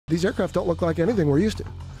these aircraft don't look like anything we're used to.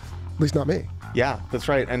 At least not me. Yeah, that's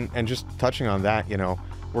right. And just touching on that,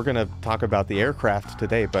 we're going to talk about the aircraft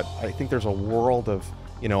today, but I think there's a world of,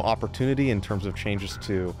 opportunity in terms of changes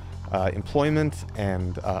to employment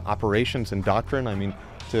and operations and doctrine. I mean,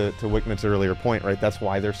 to Wickman's earlier point, right? That's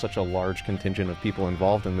why there's such a large contingent of people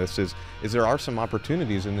involved in this. Is there are some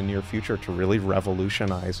opportunities in the near future to really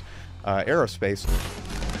revolutionize aerospace.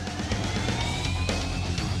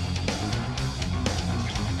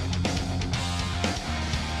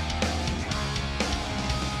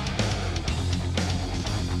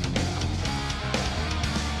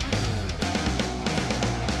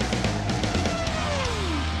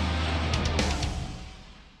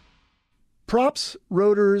 Props,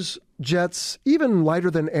 rotors, jets, even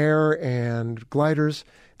lighter than air and gliders,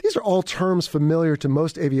 these are all terms familiar to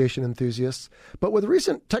most aviation enthusiasts. But with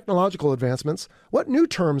recent technological advancements, what new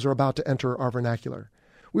terms are about to enter our vernacular?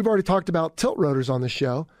 We've already talked about tilt rotors on this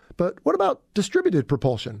show, but what about distributed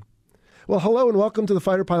propulsion? Well, hello and welcome to the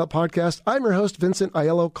Fighter Pilot Podcast. I'm your host, Vincent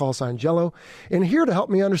Aiello, Callsign Jello. And here to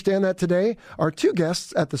help me understand that today are two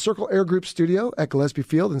guests at the Circle Air Group studio at Gillespie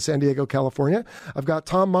Field in San Diego, California. I've got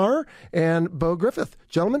Tom Meagher and Beau Griffith.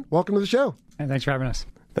 Gentlemen, welcome to the show. Hey, thanks for having us.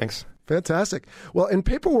 Thanks. Fantastic. Well, in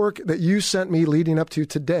paperwork that you sent me leading up to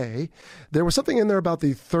today, there was something in there about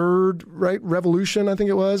the third revolution, I think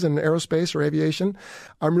it was, in aerospace or aviation.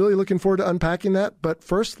 I'm really looking forward to unpacking that. But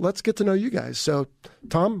first, let's get to know you guys. So,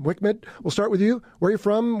 Tom Wickman, we'll start with you. Where are you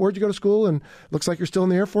from? Where'd you go to school? And looks like you're still in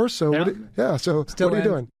the Air Force. So, what are you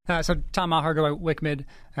doing? So Tom Meagher, Wickman,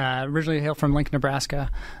 originally hail from Lincoln, Nebraska.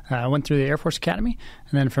 Went through the Air Force Academy,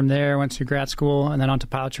 and then from there went to grad school, and then on to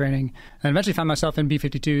pilot training, and eventually found myself in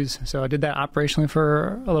B-52s. So I did that operationally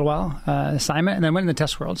for a little while, assignment, and then went in the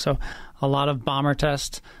test world. So a lot of bomber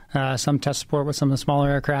tests, some test support with some of the smaller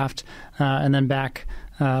aircraft, and then back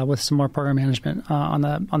with some more program management on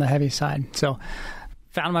the heavy side. So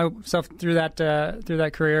found myself through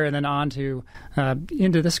that career, and then on to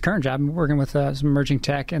into this current job. I'm working with some emerging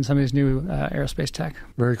tech and some of these new aerospace tech.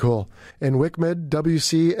 Very cool. And WCMD,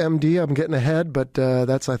 WCMD, I'm getting ahead, but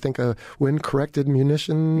that's, I think, a wind-corrected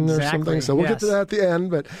munition or something. So we'll get to that at the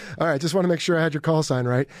end. But all right, just want to make sure I had your call sign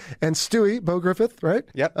right. And Stewie, Beau Griffith, right?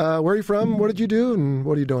 Yep. Where are you from? What did you do? And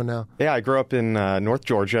what are you doing now? Yeah, I grew up in North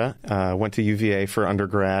Georgia, went to UVA for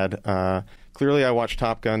undergrad. Clearly, I watched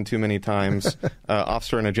Top Gun too many times.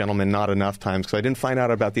 Officer and a Gentleman, not enough times, because I didn't find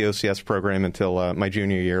out about the OCS program until my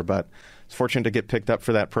junior year. But I was fortunate to get picked up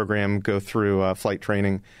for that program, go through flight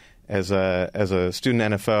training as a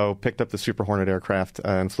student NFO, picked up the Super Hornet aircraft,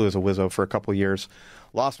 and flew as a Wizzo for a couple years.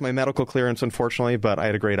 Lost my medical clearance, unfortunately, but I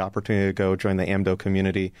had a great opportunity to go join the AMDO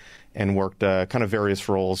community and worked kind of various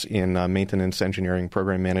roles in maintenance, engineering,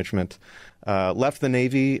 program management. Left the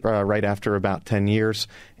Navy right after about 10 years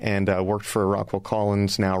and worked for Rockwell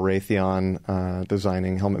Collins, now Raytheon,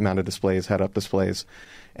 designing helmet-mounted displays, head-up displays,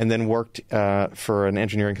 and then worked for an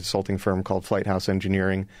engineering consulting firm called Flight House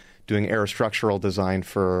Engineering, doing aerostructural design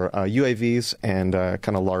for UAVs and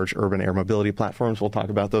kind of large urban air mobility platforms. We'll talk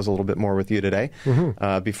about those a little bit more with you today.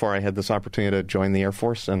 Before I had this opportunity to join the Air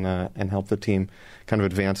Force and help the team kind of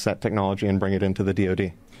advance that technology and bring it into the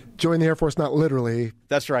DoD. Join the Air Force, not literally.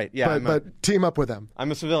 That's right. Yeah, but team up with them.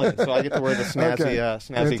 I'm a civilian, so I get to wear the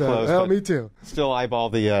snazzy clothes. Well, me too. Still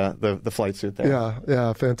eyeball the flight suit there.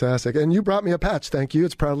 Yeah, fantastic. And you brought me a patch. Thank you.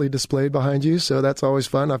 It's proudly displayed behind you, so that's always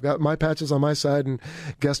fun. I've got my patches on my side and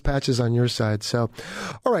guest patches on your side. So,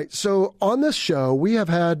 all right. So on this show, we have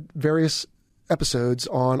had various episodes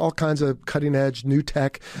on all kinds of cutting-edge new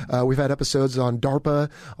tech. We've had episodes on DARPA,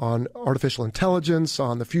 on artificial intelligence,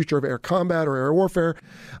 on the future of air combat or air warfare.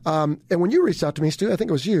 And when you reached out to me, Stu, I think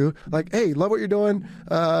it was you, like, hey, love what you're doing.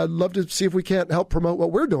 Love to see if we can't help promote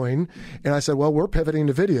what we're doing. And I said, well, we're pivoting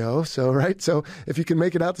to video. So if you can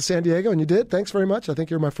make it out to San Diego, and you did, thanks very much. I think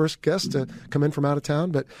you're my first guest to come in from out of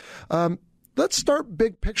town. But let's start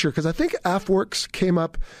big picture, because I think AFWERX came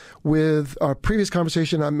up with our previous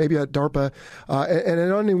conversation, maybe at DARPA,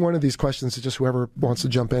 and on any one of these questions, it's just whoever wants to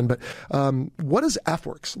jump in. But what is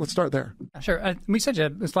AFWERX? Let's start there. Sure. We sent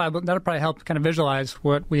you a slide, but that'll probably help kind of visualize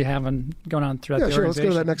what we have going on throughout the organization. Let's go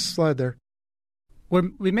to that next slide there.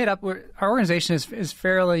 Our organization is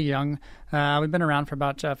fairly young. We've been around for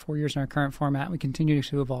about 4 years in our current format. We continue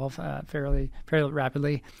to evolve fairly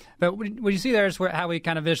rapidly. But what you see there is how we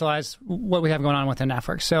kind of visualize what we have going on within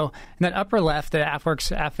AFWERX. So in that upper left, the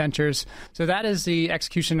AFWERX Aft Ventures, so that is the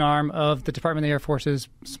execution arm of the Department of the Air Force's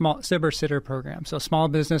small SIBR-SITR program. So Small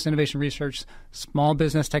Business Innovation Research, Small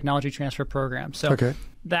Business Technology Transfer Program. So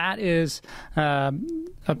that is a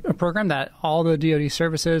program that all the DoD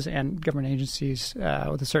services and government agencies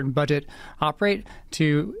with a certain budget operate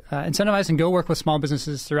to incentivize specialize and go work with small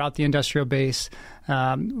businesses throughout the industrial base,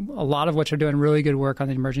 a lot of which are doing really good work on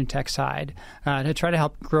the emerging tech side, to try to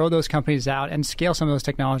help grow those companies out and scale some of those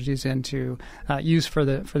technologies into use for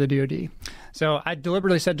the DoD. So I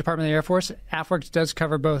deliberately said Department of the Air Force. AFWERX does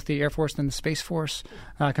cover both the Air Force and the Space Force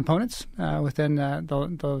components within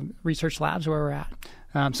the research labs where we're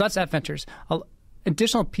at. So that's AdVentures. An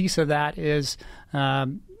additional piece of that is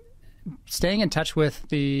staying in touch with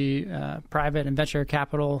the private and venture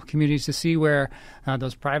capital communities to see where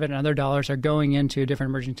those private and other dollars are going into different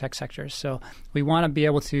emerging tech sectors. So we want to be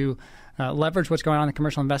able to leverage what's going on the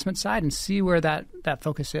commercial investment side and see where that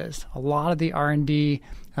focus is. A lot of the R&D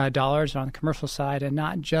dollars are on the commercial side and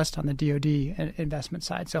not just on the DoD investment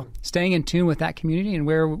side. So staying in tune with that community and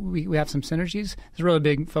where we have some synergies is a really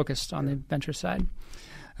big focus on the venture side.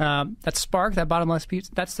 That Spark, that bottom left piece,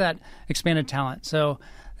 that's that expanded talent. So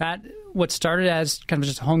that what started as kind of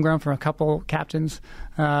just homegrown from a couple captains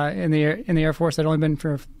in the Air Force that had only been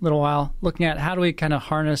for a little while, looking at how do we kind of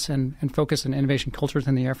harness and focus on innovation culture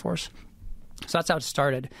within the Air Force. So that's how it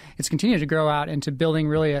started. It's continued to grow out into building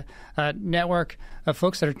really a network of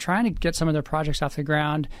folks that are trying to get some of their projects off the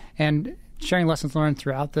ground and sharing lessons learned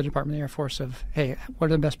throughout the Department of the Air Force of, hey, what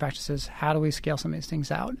are the best practices? How do we scale some of these things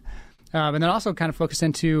out? And then also kind of focus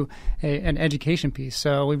into an education piece.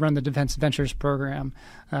 So we run the Defense Ventures program,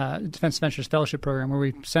 Defense Ventures Fellowship program, where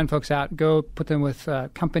we send folks out, go put them with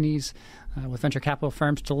companies, with venture capital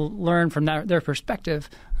firms to learn from their perspective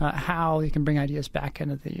how you can bring ideas back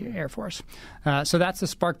into the Air Force. So that's the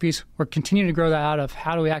Spark piece. We're continuing to grow that out of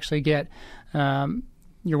how do we actually get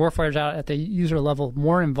your warfighters out at the user level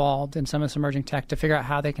more involved in some of this emerging tech to figure out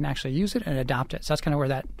how they can actually use it and adopt it. So that's kind of where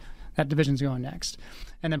that division's going next.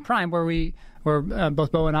 And then Prime, where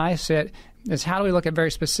both Beau and I sit, is how do we look at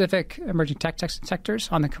very specific emerging tech sectors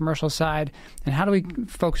on the commercial side, and how do we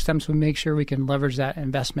focus them so we make sure we can leverage that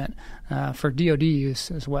investment for DoD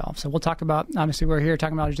use as well. So we'll talk about, obviously we're here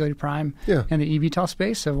talking about Agility Prime and the eVTOL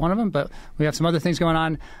space of one of them, but we have some other things going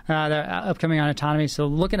on that are upcoming on autonomy. So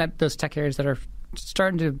looking at those tech areas that are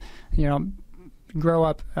starting to, grow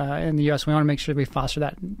up in the U.S., we want to make sure that we foster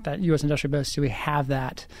that U.S. industrial base so we have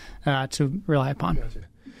that to rely upon. Gotcha.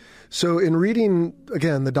 So in reading,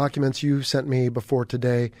 again, the documents you sent me before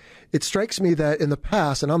today, it strikes me that in the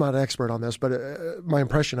past, and I'm not an expert on this, but my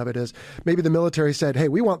impression of it is maybe the military said, hey,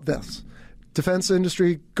 we want this. Defense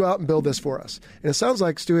industry, go out and build this for us. And it sounds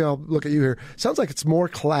like, Stewie, I'll look at you here, sounds like it's more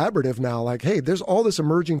collaborative now. Like, hey, there's all this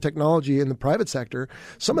emerging technology in the private sector.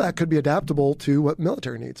 Some of that could be adaptable to what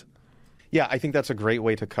military needs. Yeah, I think that's a great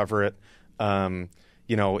way to cover it.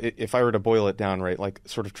 If I were to boil it down, right, like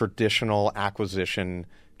sort of traditional acquisition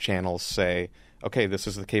channels say, okay, this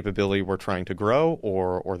is the capability we're trying to grow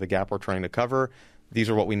or the gap we're trying to cover. These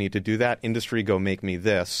are what we need to do that. Industry, go make me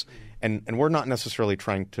this. And we're not necessarily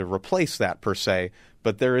trying to replace that per se,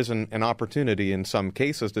 but there is an opportunity in some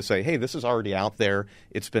cases to say, hey, this is already out there.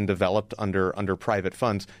 It's been developed under private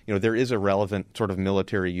funds. There is a relevant sort of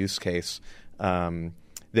military use case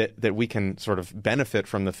that we can sort of benefit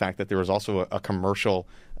from the fact that there is also a commercial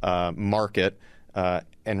market.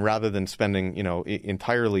 And rather than spending,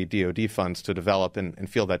 entirely DoD funds to develop and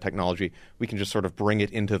field that technology, we can just sort of bring it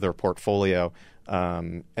into their portfolio,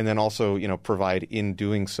 and then also, provide in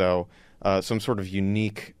doing so some sort of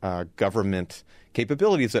unique government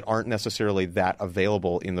capabilities that aren't necessarily that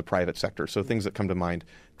available in the private sector. So things that come to mind: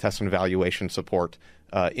 test and evaluation support,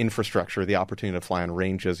 infrastructure, the opportunity to fly on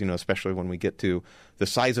ranges, especially when we get to the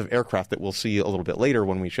size of aircraft that we'll see a little bit later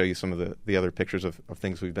when we show you some of the other pictures of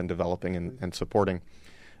things we've been developing and supporting.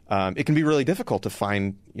 It can be really difficult to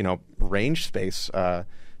find, range space,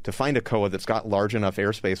 to find a COA that's got large enough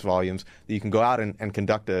airspace volumes that you can go out and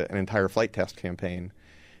conduct an entire flight test campaign.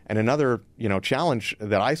 And another, challenge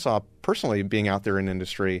that I saw personally being out there in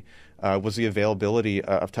industry was the availability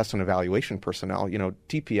of test and evaluation personnel.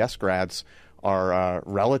 TPS grads are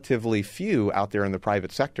relatively few out there in the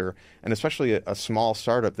private sector, and especially a small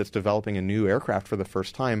startup that's developing a new aircraft for the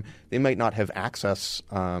first time, they might not have access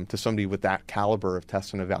to somebody with that caliber of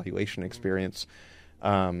test and evaluation experience.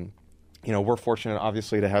 We're fortunate,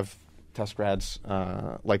 obviously, to have test grads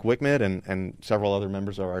like WCMD and several other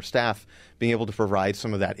members of our staff being able to provide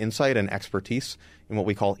some of that insight and expertise in what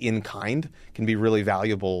we call in-kind can be really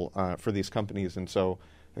valuable for these companies. And so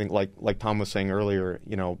I think like Tom was saying earlier,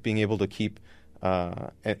 being able to keep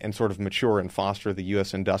and sort of mature and foster the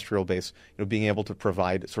U.S. industrial base, being able to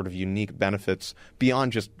provide sort of unique benefits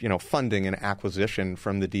beyond just, funding and acquisition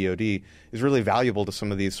from the DoD is really valuable to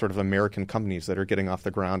some of these sort of American companies that are getting off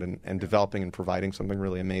the ground and developing and providing something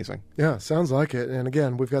really amazing. Yeah, sounds like it. And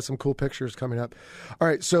again, we've got some cool pictures coming up. All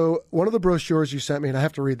right, so one of the brochures you sent me, and I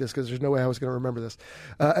have to read this because there's no way I was going to remember this.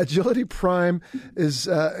 Agility Prime is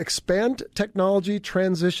expand technology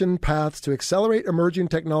transition paths to accelerate emerging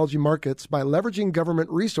technology markets by leveraging government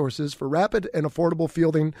resources for rapid and affordable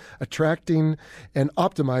fielding, attracting, and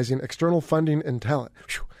optimizing external funding and talent.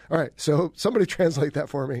 Whew. All right, so somebody translate that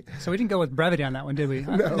for me. So we didn't go with brevity on that one, did we?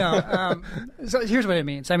 No. So here's what it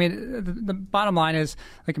means. I mean, the bottom line is,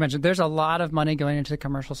 like I mentioned, there's a lot of money going into the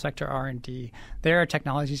commercial sector R&D. There are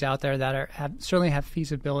technologies out there that certainly have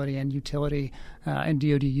feasibility and utility in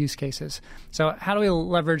DoD use cases. So how do we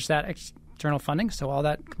leverage that external funding, so all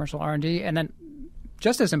that commercial R&D, and then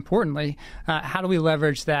just as importantly, how do we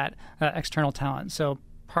leverage that external talent? So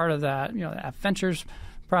part of that, that ventures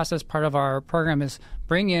process, part of our program is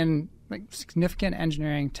bring in significant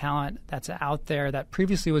engineering talent that's out there that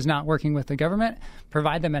previously was not working with the government,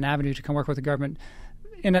 provide them an avenue to come work with the government.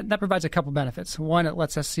 And that provides a couple benefits. One, it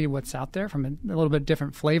lets us see what's out there from a little bit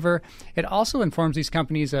different flavor. It also informs these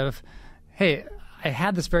companies of, hey, I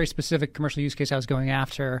had this very specific commercial use case I was going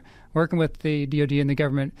after. Working with the DoD and the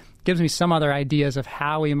government gives me some other ideas of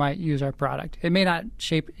how we might use our product. It may not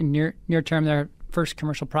shape in near term their first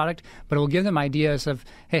commercial product, but it will give them ideas of,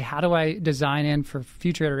 hey, how do I design in for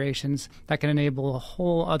future iterations that can enable a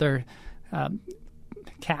whole other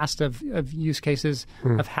cast of use cases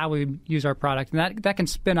of how we use our product. And that can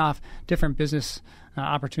spin off different business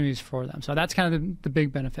opportunities for them. So that's kind of the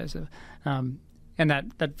big benefits of, and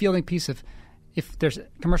that fielding piece of, if there's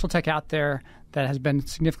commercial tech out there that has been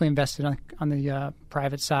significantly invested on the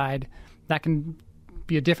private side, that can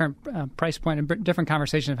be a different price point and different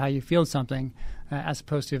conversation of how you field something as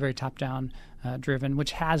opposed to a very top-down driven,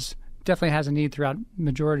 which definitely has a need throughout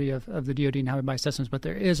majority of the DoD and how we buy systems, but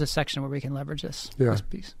there is a section where we can leverage this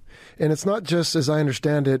piece. And it's not just, as I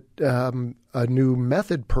understand it, a new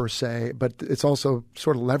method per se, but it's also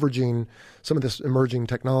sort of leveraging some of this emerging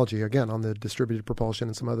technology, again, on the distributed propulsion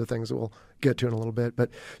and some other things that we'll get to in a little bit. But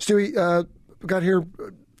Stewie, we got here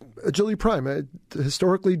Agility Prime,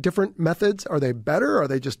 historically different methods. Are they better? Are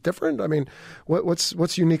they just different? I mean,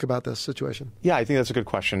 what's unique about this situation? Yeah, I think that's a good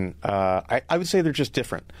question. I would say they're just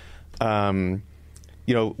different. What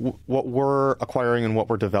we're acquiring and what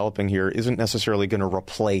we're developing here isn't necessarily going to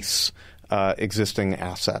replace existing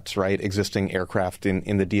assets, right? Existing aircraft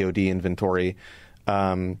in the DoD inventory.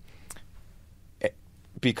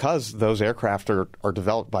 Because those aircraft are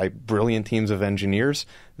developed by brilliant teams of engineers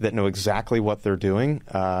that know exactly what they're doing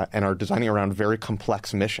and are designing around very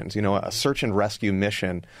complex missions. A search and rescue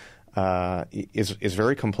mission is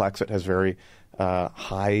very complex. It has very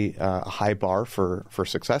high bar for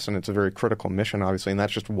success, and it's a very critical mission, obviously, and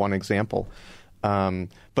that's just one example.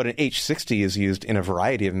 But an H-60 is used in a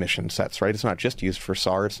variety of mission sets, right? It's not just used for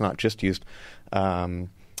SAR. It's not just used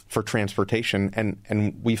for transportation,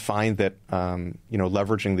 and we find that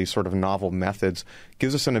leveraging these sort of novel methods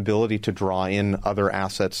gives us an ability to draw in other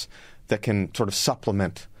assets that can sort of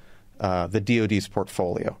supplement the DoD's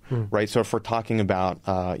portfolio, right? So if we're talking about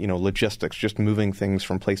logistics, just moving things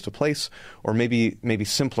from place to place, or maybe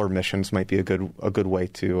simpler missions might be a good way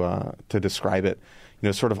to describe it.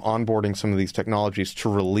 Sort of onboarding some of these technologies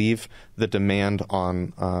to relieve the demand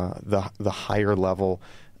on the higher level,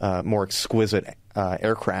 more exquisite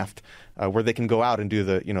aircraft, where they can go out and do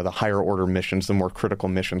the higher order missions, the more critical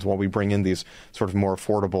missions, while we bring in these sort of more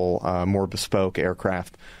affordable, more bespoke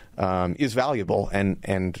aircraft, is valuable.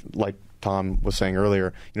 And like Tom was saying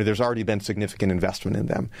earlier, there's already been significant investment in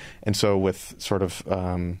them, and so with sort of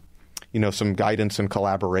some guidance and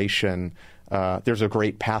collaboration, there's a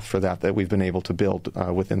great path for that we've been able to build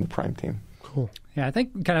within the Prime team. Cool. Yeah, I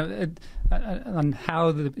think kind of on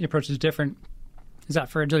how the approach is different is that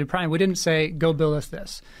for Agility Prime, we didn't say, go build us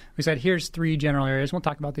this. We said, here's 3 general areas. We'll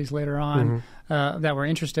talk about these later on that we're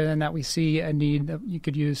interested in, that we see a need that you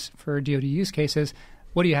could use for DoD use cases.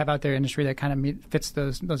 What do you have out there in industry that kind of fits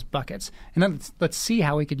those buckets? And then let's see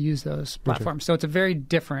how we could use those platforms. So it's a very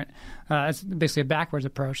different, it's basically a backwards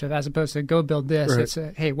approach of, as opposed to go build this, it's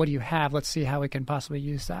hey, what do you have? Let's see how we can possibly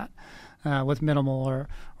use that with minimal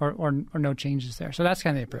or no changes there. So that's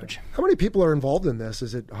kind of the approach. How many people are involved in this?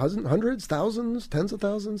 Is it hundreds, thousands, tens of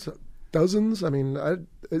thousands, dozens? I mean,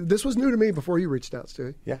 This was new to me before you reached out,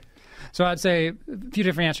 Stewie. Yeah. So I'd say a few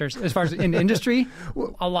different answers. As far as in industry,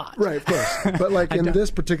 a lot. Right, of course. But like in this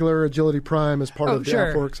particular Agility Prime as part of the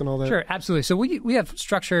AFWorks and all that. Sure, absolutely. So we have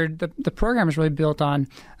structured, the program is really built on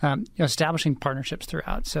establishing partnerships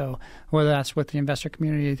throughout. So whether that's with the investor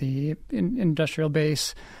community, the industrial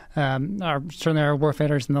base, certainly our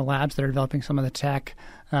warfighters in the labs that are developing some of the tech,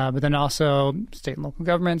 but then also state and local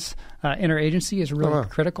governments. Interagency is really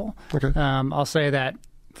critical. Okay. I'll say that,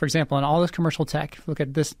 for example, in all this commercial tech, if you look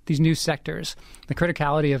at these new sectors, the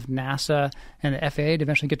criticality of NASA and the FAA to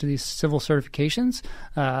eventually get to these civil certifications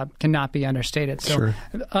cannot be understated. So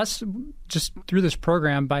us, just through this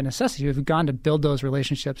program, by necessity, we've gone to build those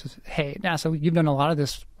relationships with, hey, NASA, you've done a lot of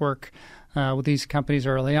this work with these companies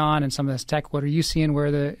early on and some of this tech. What are you seeing? Where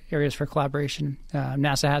are the areas for collaboration?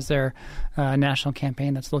 NASA has their national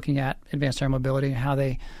campaign that's looking at advanced air mobility and how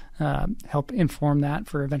they help inform that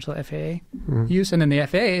for eventual FAA use. And then the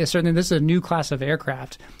FAA is certainly, this is a new class of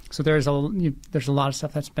aircraft. So there's a lot of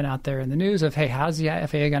stuff that's been out there in the news of, hey, how's the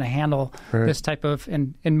FAA going to handle this type of,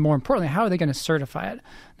 and more importantly, how are they going to certify it?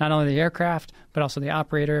 Not only the aircraft, but also the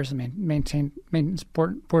operators, maintenance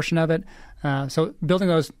portion of it. So building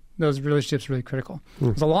those relationships are really critical.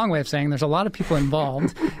 It's a long way of saying there's a lot of people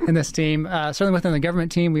involved in this team. Certainly within the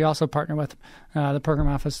government team, we also partner with the program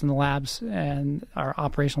office and the labs and our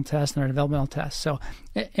operational tests and our developmental tests. So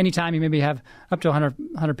anytime you maybe have up to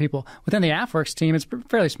 100 people. Within the AFWorks team, it's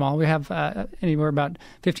fairly small. We have anywhere about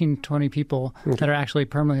 15, 20 people that are actually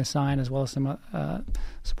permanently assigned, as well as some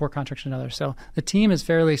support contractors and others. So the team is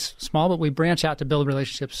fairly small, but we branch out to build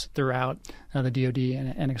relationships throughout the DoD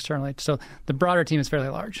and externally. So the broader team is fairly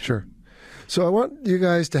large. Sure. So I want you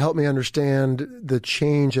guys to help me understand the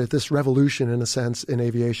change, this revolution, in a sense, in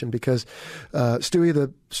aviation, because Stewie,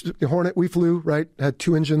 the Hornet we flew, right, had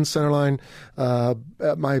 2 engines, centerline.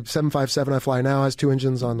 My 757 I fly now has 2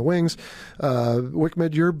 engines on the wings.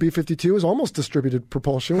 WCMD, your B-52 is almost distributed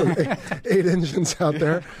propulsion with 8 engines out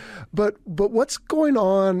there. But what's going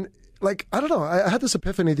on? Like, I don't know. I had this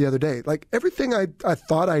epiphany the other day. Like, everything I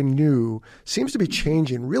thought I knew seems to be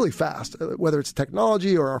changing really fast, whether it's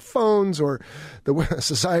technology or our phones or the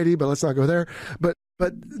society, but let's not go there. But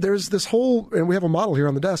there's this whole, and we have a model here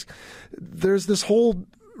on the desk, there's this whole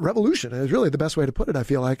revolution, is really the best way to put it, I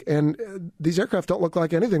feel like. And these aircraft don't look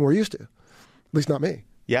like anything we're used to, at least not me.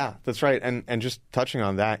 Yeah, that's right. And just touching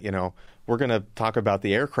on that, we're going to talk about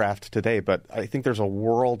the aircraft today, but I think there's a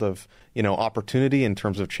world of, opportunity in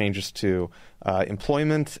terms of changes to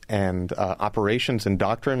employment and operations and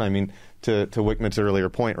doctrine. I mean, to WCMD's earlier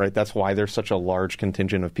point, right, that's why there's such a large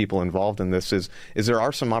contingent of people involved in this is there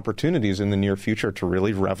are some opportunities in the near future to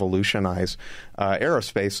really revolutionize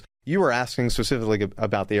aerospace. You were asking specifically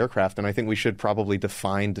about the aircraft, and I think we should probably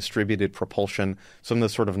define distributed propulsion, some of the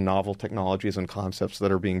sort of novel technologies and concepts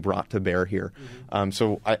that are being brought to bear here.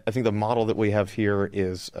 So I think the model that we have here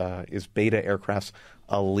is Beta Aircraft's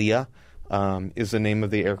ALIA. Is the name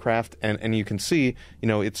of the aircraft, and you can see,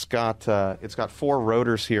 it's got 4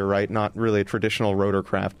 rotors here, right? Not really a traditional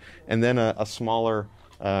rotorcraft, and then a smaller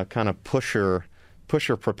kind of pusher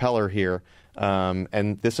propeller here.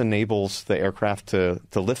 And this enables the aircraft to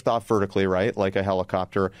lift off vertically, right, like a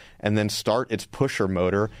helicopter, and then start its pusher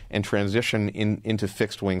motor and transition into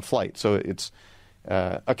fixed wing flight. So it's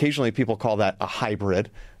occasionally people call that a hybrid.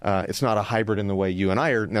 It's not a hybrid in the way you and I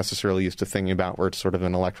are necessarily used to thinking about, where it's sort of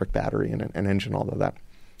an electric battery and an engine, although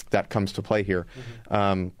that comes to play here.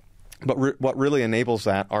 But what really enables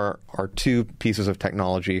that are 2 pieces of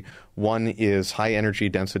technology. One is high energy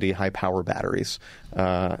density, high power batteries.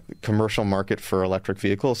 Commercial market for electric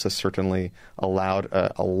vehicles has certainly allowed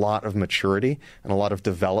a lot of maturity and a lot of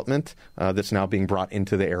development that's now being brought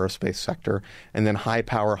into the aerospace sector. And then high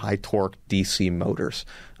power, high torque DC motors.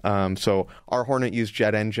 So our Hornet used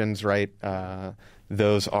jet engines, right?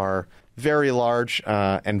 Those are very large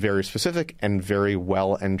and very specific and very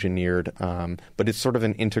well engineered, but it's sort of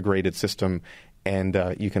an integrated system, and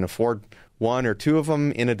you can afford 1 or 2 of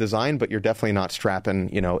them in a design, but you're definitely not strapping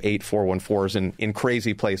 8 414s in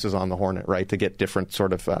crazy places on the Hornet, right, to get different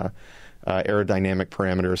sort of aerodynamic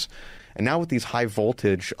parameters. And now with these high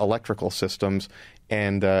voltage electrical systems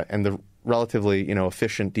and the relatively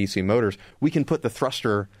efficient DC motors, we can put the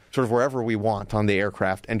thruster sort of wherever we want on the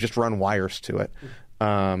aircraft and just run wires to it.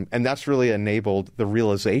 And that's really enabled the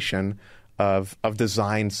realization of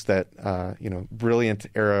designs that brilliant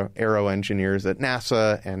aero engineers at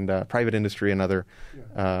NASA and private industry and other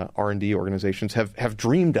R&D organizations have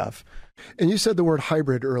dreamed of. And you said the word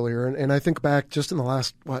hybrid earlier, and I think back just in the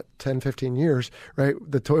last, 10, 15 years, right?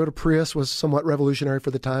 The Toyota Prius was somewhat revolutionary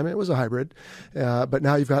for the time. It was a hybrid, but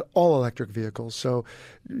now you've got all electric vehicles. So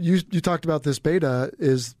you talked about this Beta.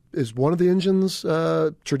 Is one of the engines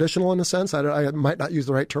traditional in a sense? I might not use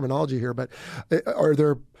the right terminology here, but are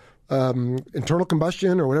there internal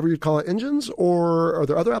combustion or whatever you'd call it engines, or are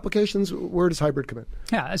there other applications? Where does hybrid come in?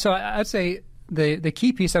 Yeah, so I'd say the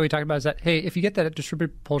key piece that we talked about is that, hey, if you get that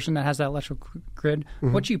distributed propulsion that has that electrical grid,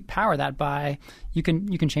 what you power that by, you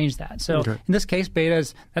can change that. So in this case,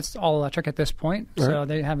 Beta's, that's all electric at this point. Right. So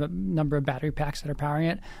they have a number of battery packs that are powering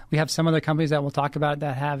it. We have some other companies that we'll talk about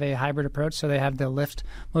that have a hybrid approach. So they have the lift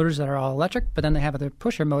motors that are all electric, but then they have the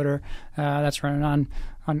pusher motor that's running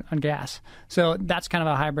on gas. So that's kind of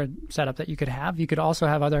a hybrid setup that you could have. You could also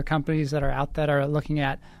have other companies that are out that are looking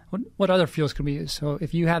at what other fuels could we use. So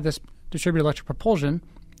if you have this distributed electric propulsion,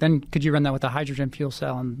 then could you run that with a hydrogen fuel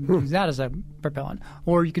cell and use that as a propellant?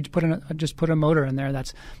 Or you could put a motor in there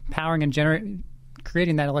that's powering and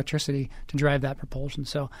creating that electricity to drive that propulsion.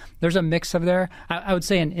 So there's a mix of there. I would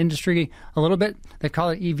say in industry a little bit, they call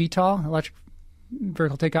it eVTOL, electric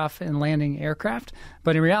vertical takeoff and landing aircraft.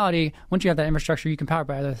 But in reality, once you have that infrastructure, you can power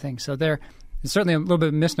by other things. So there is certainly a little bit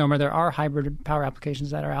of a misnomer. There are hybrid power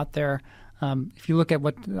applications that are out there. If you look at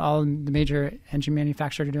what all the major engine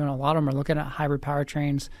manufacturers are doing, a lot of them are looking at hybrid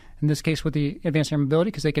powertrains. In this case, with the advanced air mobility,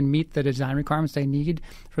 because they can meet the design requirements they need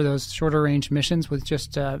for those shorter range missions with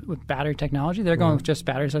just with battery technology. They're going with just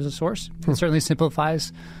batteries as a source. It certainly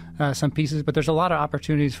simplifies some pieces, but there's a lot of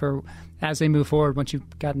opportunities for as they move forward. Once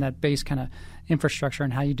you've gotten that base kind of infrastructure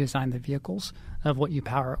and how you design the vehicles of what you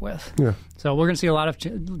power it with. Yeah. So we're going to see a lot of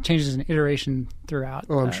changes in iteration throughout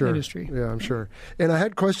industry. Yeah, I'm sure. And I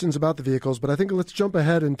had questions about the vehicles, but I think let's jump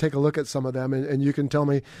ahead and take a look at some of them, and you can tell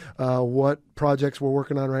me what projects we're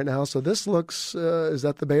working on right now. So this looks, is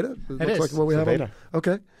that the Beta? It looks like what we have. Beta.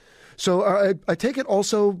 Okay. So I take it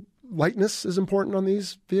also lightness is important on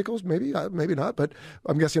these vehicles, maybe not, but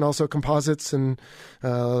I'm guessing also composites and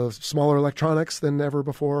smaller electronics than ever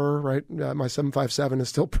before, right? My 757 is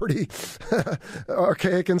still pretty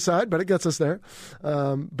archaic inside, but it gets us there.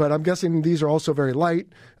 But I'm guessing these are also very light,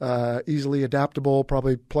 easily adaptable,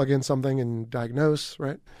 probably plug in something and diagnose,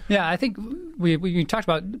 right? Yeah, I think we talked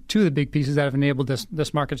about two of the big pieces that have enabled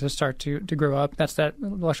this market to start to grow up. That's that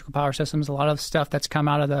electrical power systems, a lot of stuff that's come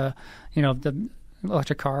out of the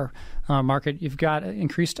electric car market. You've got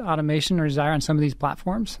increased automation or desire on some of these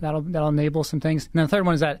platforms that'll enable some things. And then the third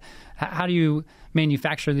one is that how do you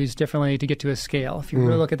manufacture these differently to get to a scale? If you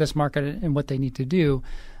really look at this market and what they need to do,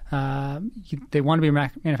 they want to be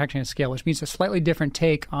manufacturing at scale, which means a slightly different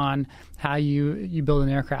take on how you build an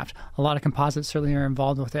aircraft. A lot of composites certainly are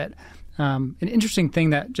involved with it. An interesting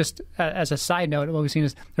thing that just as a side note, what we've seen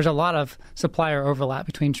is there's a lot of supplier overlap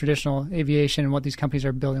between traditional aviation and what these companies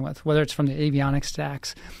are building with, whether it's from the avionics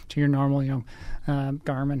stacks to your normal,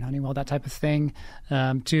 Garmin, Honeywell, that type of thing,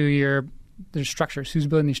 to there's structures. Who's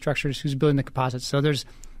building these structures? Who's building the composites? So there's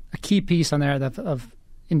a key piece on there of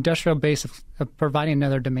industrial base of providing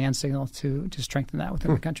another demand signal to strengthen that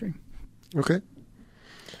within the country. Okay.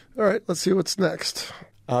 All right. Let's see what's next.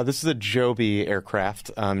 This is a Joby aircraft.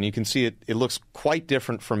 You can see it looks quite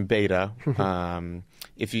different from Beta.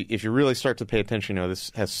 If you really start to pay attention,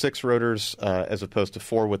 this has 6 rotors as opposed to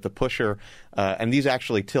 4 with the pusher, and these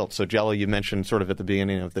actually tilt. So Jello, you mentioned sort of at the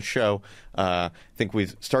beginning of the show, I think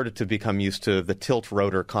we've started to become used to the tilt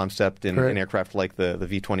rotor concept in aircraft like the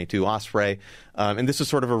V-22 Osprey, and this is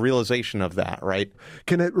sort of a realization of that, right?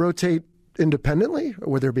 Can it rotate independently?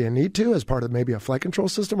 Would there be a need to as part of maybe a flight control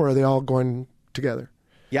system, or are they all going together?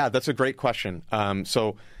 Yeah, that's a great question.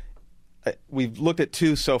 So we've looked at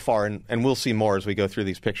 2 so far, and we'll see more as we go through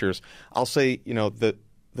these pictures. I'll say,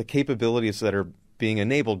 the capabilities that are being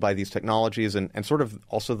enabled by these technologies and sort of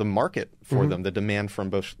also the market for them, the demand from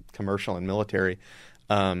both commercial and military.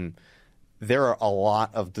 There are a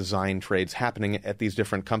lot of design trades happening at these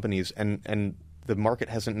different companies, and the market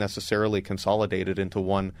hasn't necessarily consolidated into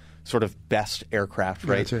one sort of best aircraft,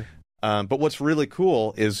 right? Yeah, but what's really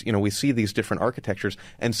cool is, we see these different architectures,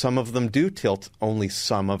 and some of them do tilt only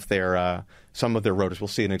some of their some of their rotors. We'll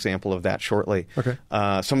see an example of that shortly. Okay.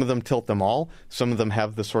 Some of them tilt them all. Some of them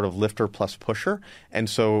have the sort of lifter plus pusher. And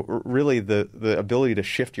so really the ability to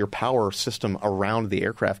shift your power system around the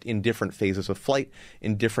aircraft in different phases of flight,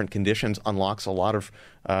 in different conditions, unlocks a lot of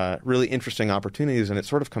really interesting opportunities. And it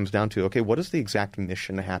sort of comes down to, okay, what is the exact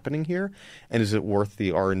mission happening here? And is it worth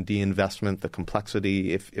the R&D investment, the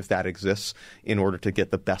complexity, if that exists, in order to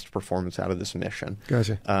get the best performance out of this mission?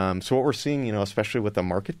 Gotcha. So what we're seeing, especially with the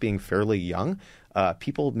market being fairly young,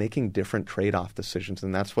 people making different trade-off decisions.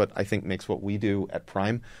 And that's what I think makes what we do at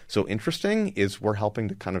Prime so interesting, is we're helping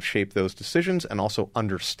to kind of shape those decisions and also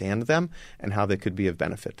understand them and how they could be of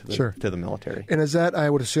benefit to the military. And is that, I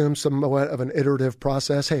would assume, somewhat of an iterative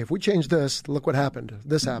process? Hey, if we change this, look what happened.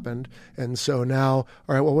 This happened. And so now,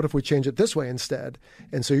 all right, well, what if we change it this way instead?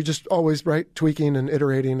 And so you're just always, tweaking and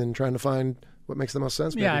iterating and trying to find what makes the most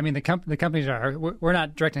sense. Maybe. Yeah, I mean, the companies are, we're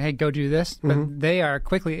not directing, hey, go do this, but they are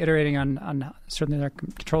quickly iterating on certainly their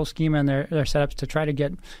control schema and their setups to try to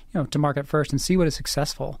get to market first and see what is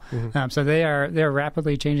successful. So they're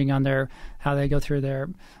rapidly changing on how they go through their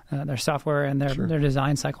software and their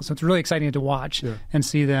design cycle. So it's really exciting to watch and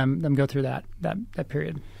see them go through that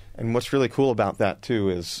period. And what's really cool about that, too,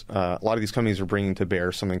 is a lot of these companies are bringing to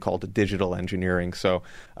bear something called digital engineering. So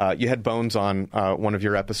you had Bones on one of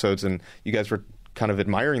your episodes, and you guys were kind of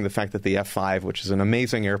admiring the fact that the F-5, which is an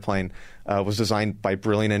amazing airplane, was designed by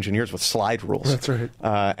brilliant engineers with slide rules. That's right.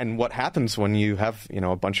 And what happens when you have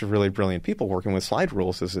a bunch of really brilliant people working with slide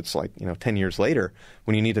rules is it's like 10 years later,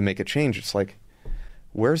 when you need to make a change, it's like,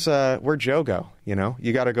 where'd Joe go?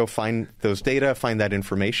 You got to go find those data, find that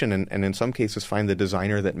information, and in some cases find the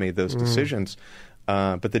designer that made those decisions.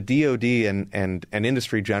 But the DoD and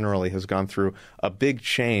industry generally has gone through a big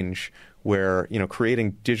change where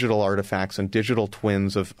creating digital artifacts and digital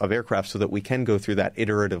twins of aircraft so that we can go through that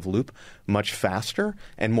iterative loop much faster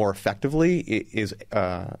and more effectively is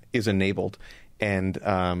enabled. And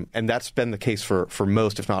that's been the case for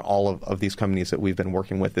most, if not all, of these companies that we've been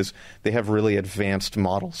working with. Is they have really advanced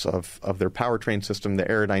models of their powertrain system, the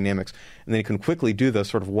aerodynamics, and then you can quickly do those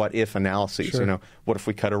sort of what-if analyses. Sure. What if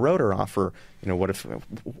we cut a rotor off, or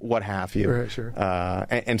what have you, right, sure.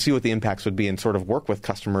 And see what the impacts would be, and sort of work with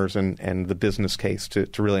customers and the business case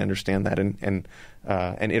to really understand that and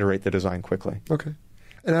iterate the design quickly. Okay.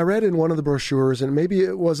 And I read in one of the brochures, and maybe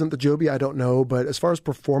it wasn't the Joby, I don't know, but as far as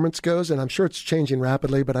performance goes, and I'm sure it's changing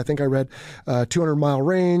rapidly, but I think I read 200-mile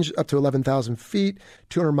range, up to 11,000 feet,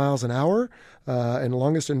 200 miles an hour, and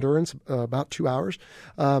longest endurance, about 2 hours.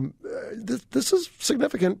 This is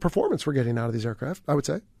significant performance we're getting out of these aircraft, I would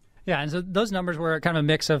say. Yeah, and so those numbers were kind of a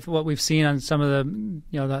mix of what we've seen on some of the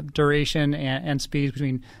the duration and speeds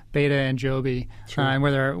between Beta and Joby, and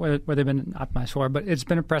where they've been optimized for. But it's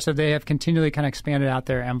been impressive. They have continually kind of expanded out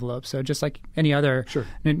their envelope. So just like any other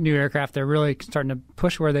new aircraft, they're really starting to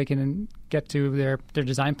push where they can get to their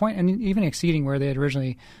design point, and even exceeding where they had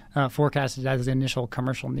originally forecasted as the initial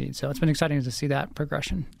commercial need. So it's been exciting to see that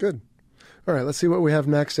progression. Good. All right, let's see what we have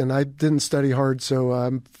next. And I didn't study hard, so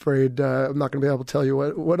I'm afraid I'm not going to be able to tell you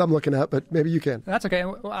what I'm looking at, but maybe you can. That's okay.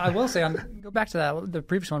 I will say, go back to the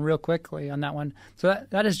previous one real quickly on that one. So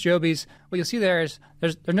that is Joby's. What you'll see there is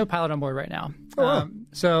there's no pilot on board right now. Oh, wow.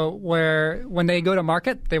 So when they go to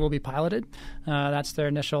market, they will be piloted. That's their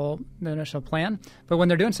initial plan. But when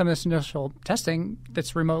they're doing some of this initial testing,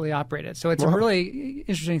 it's remotely operated. So it's a really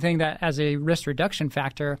interesting thing that as a risk reduction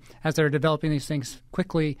factor, as they're developing these things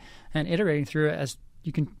quickly and iterating through it, as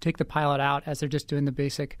you can take the pilot out as they're just doing the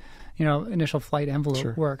basic, initial flight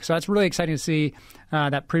envelope work. So that's really exciting to see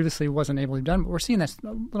that previously wasn't able to be done. But we're seeing this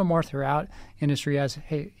a little more throughout industry as,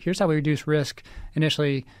 hey, here's how we reduce risk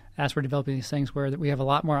initially as we're developing these things, where we have a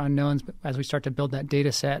lot more unknowns as we start to build that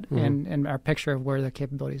data set and our picture of where the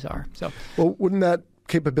capabilities are. So, well, wouldn't that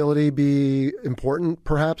capability be important,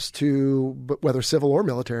 perhaps, to whether civil or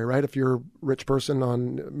military, right? If you're a rich person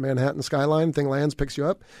on Manhattan skyline, thing lands, picks you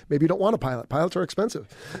up, maybe you don't want a pilot. Pilots are expensive,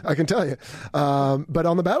 I can tell you. But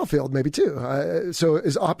on the battlefield, maybe too. So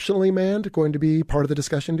is optionally manned going to be part of the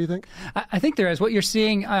discussion, do you think? I think there is. What you're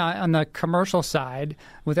seeing on the commercial side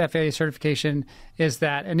with FAA certification is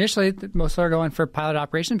that initially most are going for pilot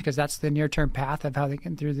operation because that's the near-term path of how they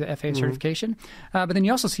get through the FAA certification. But then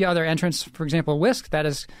you also see other entrants, for example, WISC, that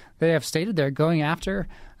is, they have stated they're going after,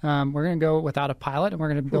 we're going to go without a pilot, and we're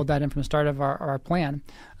going to build that in from the start of our plan.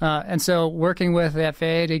 And so working with the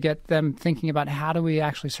FAA to get them thinking about how do we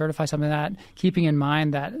actually certify something like that, keeping in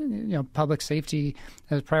mind that public safety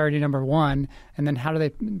is priority number one, and then how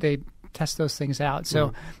do they test those things out.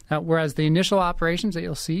 So whereas the initial operations that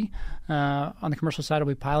you'll see on the commercial side will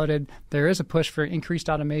be piloted, there is a push for increased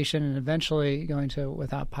automation and eventually going to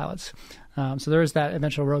without pilots. So there is that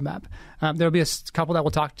eventual roadmap. There'll be a couple that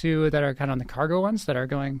we'll talk to that are kind of on the cargo ones that are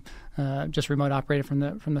going just remote operated from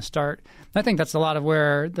the start. And I think that's a lot of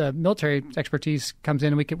where the military expertise comes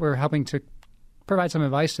in. We're helping to provide some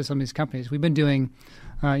advice to some of these companies. We've been doing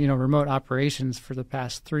remote operations for the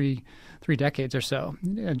past three decades or so,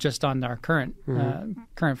 just on our current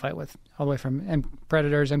flight with all the way from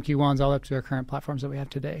Predators, MQ-1s, all up to our current platforms that we have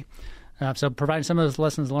today. So providing some of those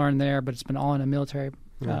lessons learned there, but it's been all in a military.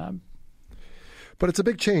 But it's a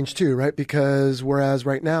big change too, right? Because whereas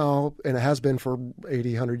right now, and it has been for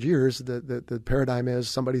 80, 100 years, the paradigm is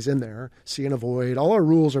somebody's in there, see and avoid. All our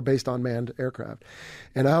rules are based on manned aircraft.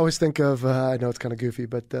 And I always think of, I know it's kind of goofy,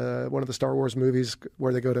 but one of the Star Wars movies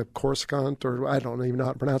where they go to Coruscant, or I don't even know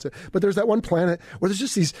how to pronounce it, but there's that one planet where there's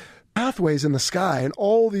just these pathways in the sky and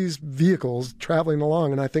all these vehicles traveling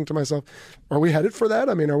along. And I think to myself, are we headed for that?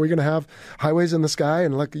 I mean, are we going to have highways in the sky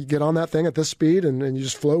and like you get on that thing at this speed and you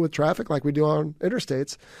just flow with traffic like we do on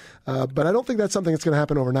interstates? But I don't think that's something that's going to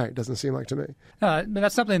happen overnight. It doesn't seem like to me. But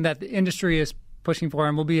that's something that the industry is pushing for,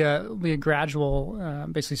 and will be a gradual,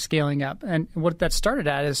 basically scaling up. And what that started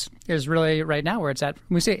at is really right now where it's at.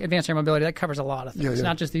 When we say advanced air mobility, that covers a lot of things.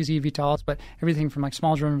 Not just these eVTOLs, but everything from like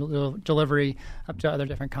small drone delivery up to other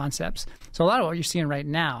different concepts. So a lot of what you're seeing right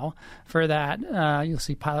now for that, you'll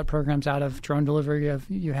see pilot programs out of drone delivery.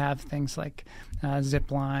 You have things like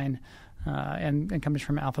Zipline and companies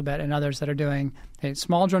from Alphabet and others that are doing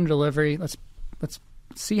small drone delivery. Let's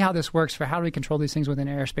see how this works for how do we control these things within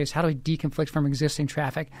airspace? How do we deconflict from existing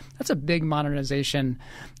traffic? That's a big modernization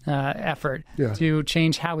effort to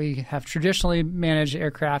change how we have traditionally managed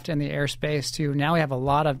aircraft in the airspace to now we have a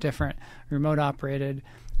lot of different remote operated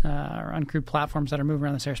or uncrewed platforms that are moving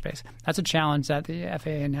around this airspace. That's a challenge that the FAA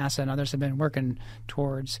and NASA and others have been working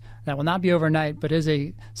towards. That will not be overnight, but is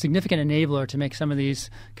a significant enabler to make some of these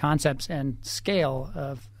concepts and scale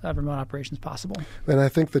of remote operations possible. And I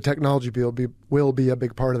think the technology will be a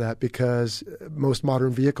big part of that because most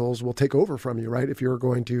modern vehicles will take over from you, right? If you're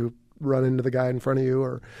going to run into the guy in front of you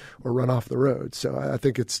or run off the road. So I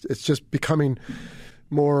think it's just becoming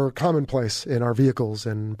more commonplace in our vehicles,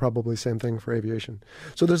 and probably same thing for aviation.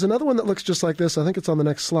 So there's another one that looks just like this. I think it's on the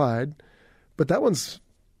next slide, but that one's,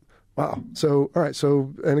 wow. So, all right.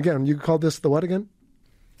 So, and again, you called this the what again?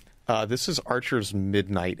 This is Archer's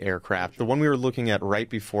Midnight aircraft. The one we were looking at right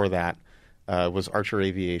before that was Archer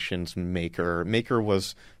Aviation's Meagher. Meagher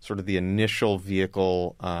was sort of the initial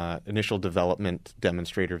vehicle, initial development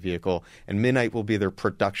demonstrator vehicle, and Midnight will be their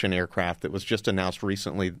production aircraft that was just announced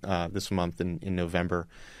recently this month in November.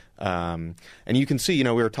 And you can see,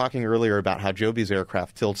 we were talking earlier about how Joby's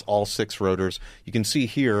aircraft tilts all 6 rotors. You can see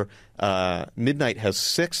here, Midnight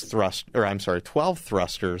has 12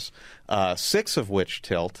 thrusters, 6 of which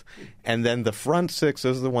tilt, and then the front 6,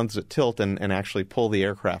 those are the ones that tilt and actually pull the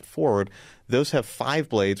aircraft forward. Those have 5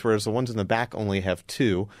 blades, whereas the ones in the back only have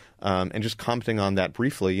 2. And just commenting on that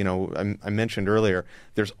briefly, I mentioned earlier,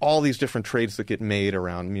 there's all these different trades that get made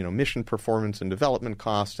around, mission performance and development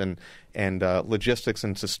cost and logistics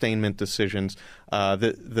and sustainment decisions.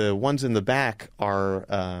 The ones in the back are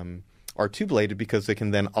 2-bladed because they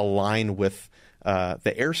can then align with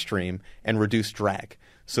the airstream and reduce drag.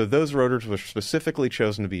 So those rotors were specifically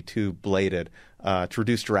chosen to be 2-bladed to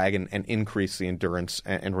reduce drag and increase the endurance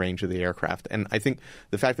and range of the aircraft. And I think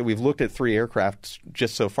the fact that we've looked at 3 aircraft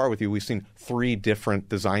just so far with you, we've seen 3 different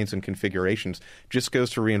designs and configurations, just goes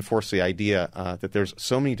to reinforce the idea that there's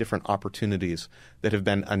so many different opportunities that have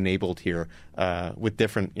been enabled here with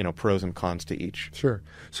different pros and cons to each. Sure.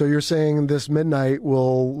 So you're saying this Midnight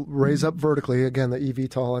will raise up vertically, again, the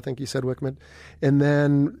eVTOL, I think you said, Wickman, and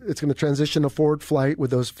then it's going to transition to forward flight with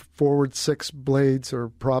those forward 6 blades or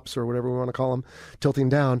props or whatever we want to call them, tilting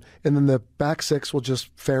down, and then the back 6 will just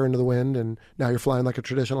fare into the wind, and now you're flying like a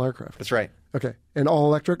traditional aircraft. That's right. Okay. And all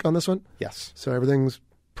electric on this one? Yes. So everything's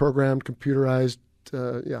programmed, computerized.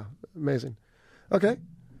 Amazing. Okay.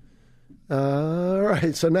 All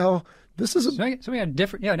right. So now this is so we have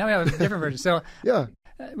different. Yeah. Now we have a different version. So yeah.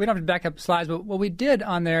 We don't have to back up slides, but what we did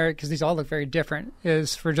on there, because these all look very different,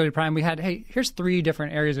 is for Jody Prime, we had, here's 3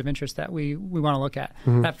 different areas of interest that we want to look at.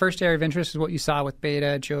 Mm-hmm. That first area of interest is what you saw with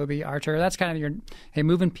Beta, Joby, Archer. That's kind of your,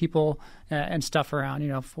 moving people and stuff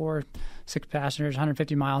around, 4, 6 passengers,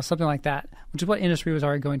 150 miles, something like that, which is what industry was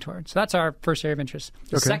already going towards. So that's our first area of interest.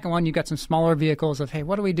 The second one, you got some smaller vehicles of,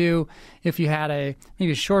 what do we do if you had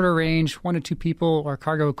maybe a shorter range, 1 to 2 people or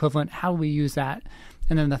cargo equivalent? How do we use that?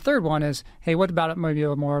 And then the third one is, hey, what about maybe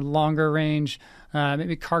a more longer range,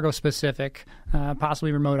 maybe cargo specific,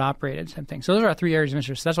 possibly remote operated type thing. So those are our 3 areas of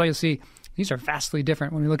interest. That's why you'll see these are vastly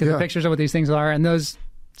different when we look at the pictures of what these things are, and those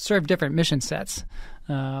serve different mission sets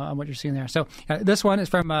on what you're seeing there. So this one is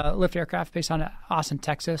from Lift Aircraft based on Austin,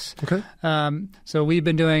 Texas. Okay. So we've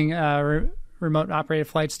been doing remote operated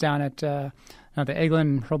flights down at the Eglin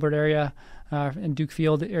and Hurlburt area, in Duke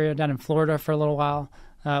Field area down in Florida for a little while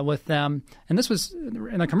with them. And this was,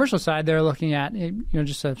 in the commercial side, they're looking at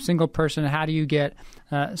just a single person. How do you get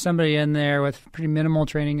somebody in there with pretty minimal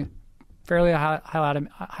training, fairly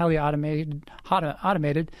highly automated,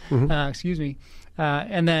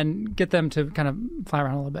 and then get them to kind of fly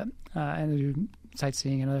around a little bit and do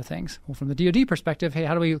sightseeing and other things. Well, from the DoD perspective, hey,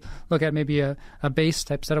 how do we look at maybe a base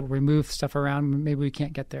type setup where we move stuff around? Maybe we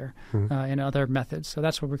can't get there in other methods. So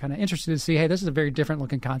that's what we're kind of interested to see. Hey, this is a very different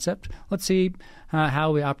looking concept. Let's see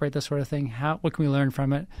how we operate this sort of thing. What can we learn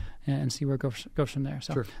from it, and see where it goes from there.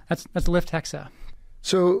 So that's Lift Hexa.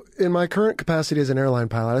 So in my current capacity as an airline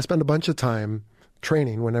pilot, I spend a bunch of time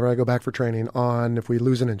training whenever I go back for training on if we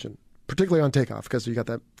lose an engine, particularly on takeoff, because you got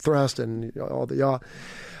that thrust and all the yaw.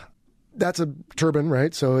 That's a turbine,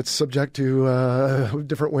 right? So it's subject to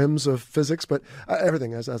different whims of physics, but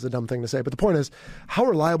everything is a dumb thing to say. But the point is, how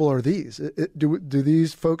reliable are these? Do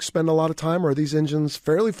these folks spend a lot of time, or are these engines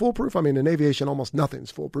fairly foolproof? I mean, in aviation, almost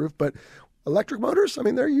nothing's foolproof, but electric motors, I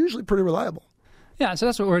mean, they're usually pretty reliable. Yeah, so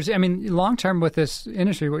that's what we're seeing. I mean, long term with this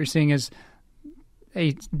industry, what you're seeing is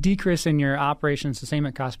a decrease in your operations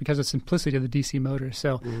sustainment cost because of simplicity of the DC motors.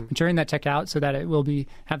 So maturing that tech out so that it will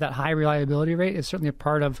have that high reliability rate is certainly a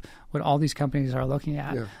part of what all these companies are looking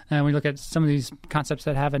at. Yeah. And we look at some of these concepts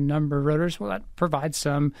that have a number of rotors, well, that provides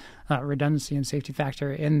some redundancy and safety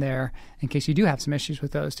factor in there in case you do have some issues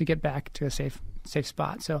with those to get back to a safe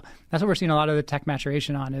spot. So that's what we're seeing a lot of the tech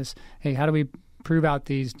maturation on is, hey, how do we prove out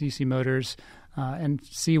these DC motors and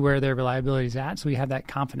see where their reliability is at, so we have that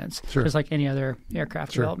confidence, just like any other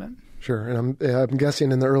aircraft development. Sure, and I'm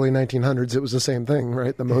guessing in the early 1900s it was the same thing,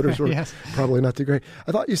 right? The motors were probably not too great.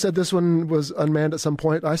 I thought you said this one was unmanned at some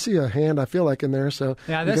point. I see a hand, I feel like, in there. So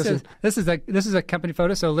yeah, this is a company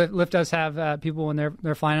photo. So Lyft does have people when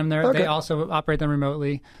they're flying them there. Okay. They also operate them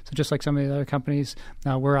remotely. So just like some of the other companies,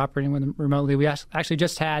 we're operating with them remotely. We actually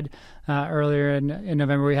just had earlier in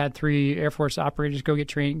November, we had 3 Air Force operators go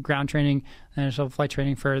get ground training and initial flight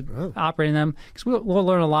training for operating them, because we'll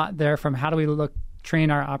learn a lot there from how do we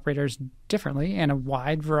train our operators differently and a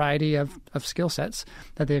wide variety of skill sets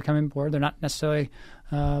that they come on board. They're not necessarily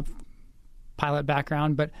pilot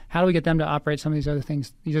background, but how do we get them to operate some of these other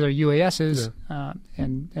things, these other UASs,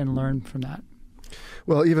 and learn from that?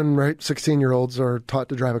 Well, even 16-year-olds are taught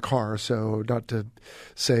to drive a car, so not to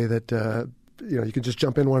say that you can just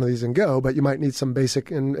jump in one of these and go, but you might need some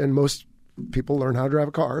basic, and most people learn how to drive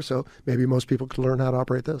a car, so maybe most people could learn how to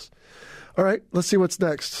operate this. All right, let's see what's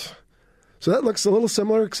next. So that looks a little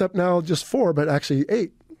similar, except now just 4, but actually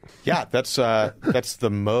 8. Yeah, that's the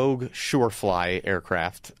Moog Surefly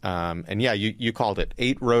aircraft. And yeah, you called it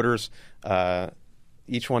 8 rotors,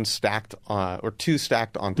 each one stacked or 2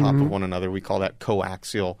 stacked on top of one another. We call that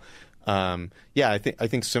coaxial. I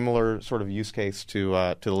think similar sort of use case to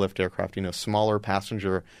the Lyft aircraft. Smaller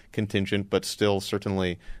passenger contingent, but still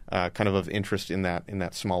certainly kind of interest in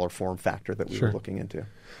that smaller form factor that we were looking into.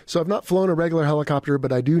 So I've not flown a regular helicopter,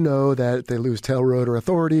 but I do know that they lose tail rotor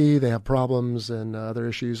authority, they have problems and other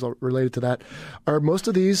issues related to that. Are most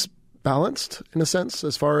of these balanced in a sense,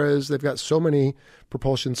 as far as they've got so many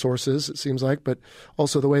propulsion sources, it seems like, but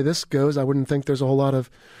also the way this goes, I wouldn't think there's a whole lot of,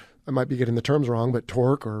 I might be getting the terms wrong, but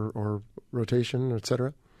torque or rotation, et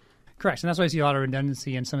cetera? Correct, and that's why you see a lot of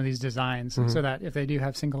redundancy in some of these designs, so that if they do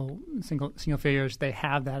have single failures, they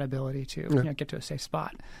have that ability to get to a safe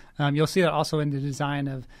spot. You'll see that also in the design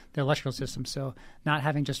of the electrical system. So not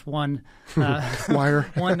having just one wire,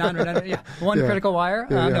 one non-redundant, critical wire.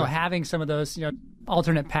 Having some of those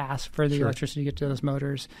alternate paths for the electricity to get to those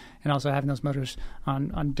motors, and also having those motors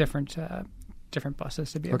on different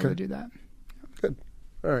buses to be able to do that. Good.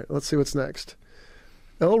 All right, let's see what's next.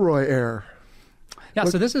 Elroy Air. Yeah,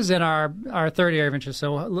 so this is in our third area of interest.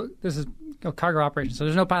 So this is cargo operations. So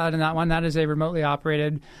there's no pilot in that one. That is a remotely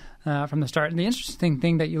operated from the start. And the interesting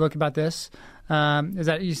thing that you look about this is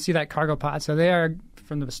that you see that cargo pod. So they are,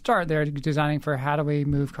 from the start, they're designing for how do we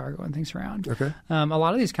move cargo and things around. Okay. A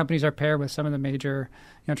lot of these companies are paired with some of the major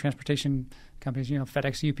transportation companies,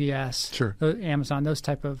 FedEx, UPS, Amazon, those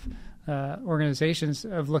type of organizations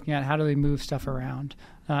of looking at how do they move stuff around.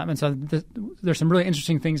 And so there's some really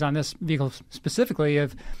interesting things on this vehicle specifically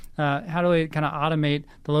of how do we kind of automate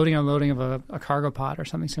the loading and unloading of a cargo pod or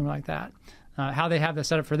something similar like that. how they have the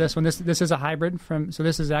setup for this one. This is a hybrid so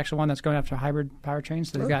this is the actual one that's going after a hybrid powertrain.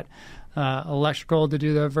 So they've got electrical to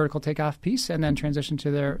do the vertical takeoff piece, and then transition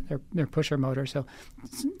to their pusher motor. So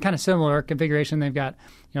it's kind of similar configuration. They've got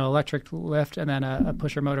electric lift and then a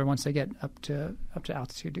pusher motor once they get up to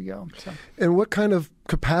altitude to go. So. And what kind of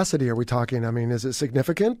capacity are we talking? I mean, is it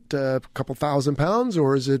significant, a couple thousand pounds,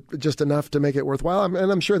 or is it just enough to make it worthwhile?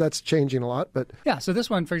 And I'm sure that's changing a lot, but yeah. So this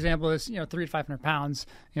one, for example, is 300 to 500 pounds.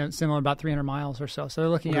 Similar, about 300 miles or so. So they're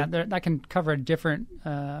looking at that can cover a different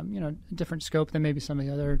different scope than maybe some of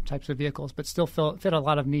the other types of vehicles, but still fit a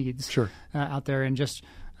lot of needs out there in just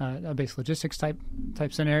a base logistics type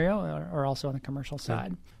scenario, or also on the commercial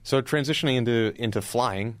side. So transitioning into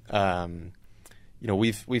flying,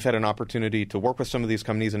 we've had an opportunity to work with some of these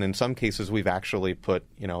companies, and in some cases we've actually put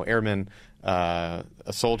airmen, a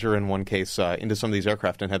soldier in one case, into some of these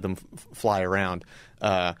aircraft and had them fly around.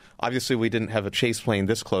 Obviously, we didn't have a chase plane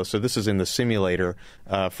this close, so this is in the simulator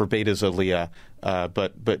for Beta's Aaliyah.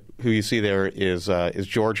 But who you see there is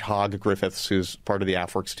George Hogg Griffiths, who's part of the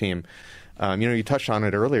AFWERX team. You touched on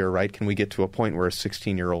it earlier, right? Can we get to a point where a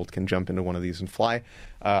 16-year-old can jump into one of these and fly?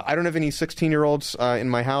 I don't have any 16-year-olds in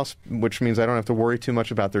my house, which means I don't have to worry too much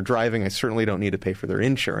about their driving. I certainly don't need to pay for their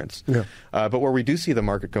insurance. Yeah. But where we do see the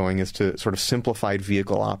market going is to sort of simplified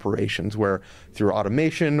vehicle operations, where through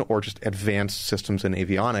automation or just advanced systems and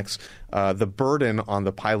avionics, the burden on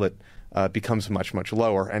the pilot becomes much, much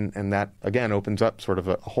lower. And that, again, opens up sort of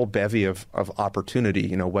a whole bevy of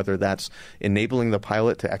opportunity, whether that's enabling the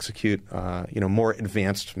pilot to execute, more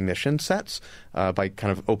advanced mission sets by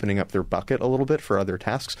kind of opening up their bucket a little bit for other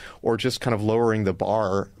tasks, or just kind of lowering the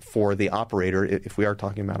bar for the operator if we are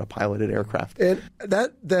talking about a piloted aircraft. And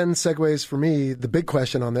that then segues for me, the big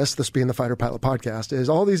question on this being the Fighter Pilot Podcast, is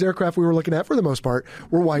all these aircraft we were looking at, for the most part,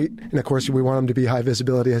 were white. And of course, we want them to be high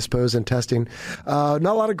visibility, I suppose, in testing. Not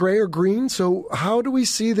a lot of gray or green. So how do we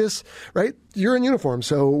see this, right? You're in uniform.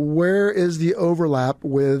 So where is the overlap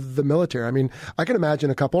with the military? I mean, I can imagine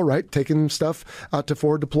a couple, right, taking stuff out to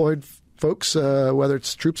forward deployed folks, whether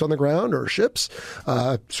it's troops on the ground or ships,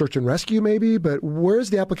 search and rescue maybe, but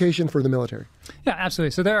where's the application for the military? Yeah,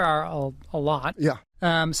 absolutely. So there are a lot. Yeah.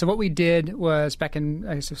 So what we did was back in,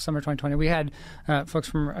 I guess, summer 2020, we had folks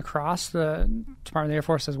from across the Department of the Air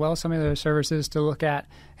Force as well as some of the other services to look at,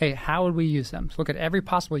 hey, how would we use them? So look at every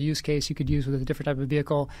possible use case you could use with a different type of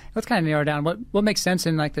vehicle. Let's kind of narrow down what makes sense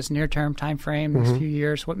in like this near-term time frame, next few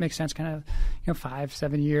years, what makes sense kind of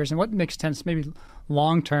 5-7 years, and what makes sense maybe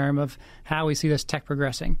long-term of how we see this tech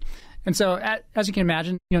progressing. And so, as you can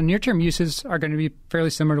imagine, near-term uses are going to be fairly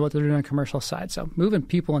similar to what they're doing on the commercial side. So, moving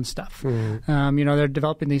people and stuff. They're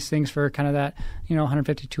developing these things for kind of that,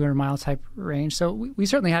 150, 200 mile type range. So, we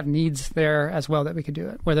certainly have needs there as well that we could do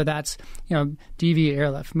it. Whether that's, DV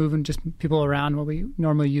airlift, moving just people around what we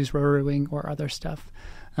normally use rotary wing or other stuff.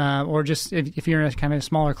 Or just if you're in a kind of a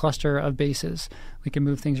smaller cluster of bases, we can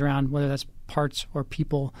move things around, whether that's parts or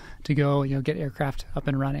people to go, get aircraft up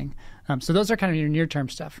and running. So those are kind of your near-term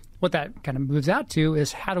stuff. What that kind of moves out to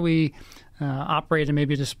is how do we operate in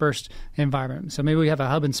maybe a dispersed environment. So maybe we have a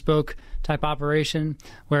hub and spoke type operation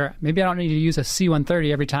where maybe I don't need to use a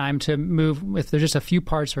C-130 every time to move. If there's just a few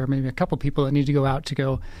parts or maybe a couple people that need to go out to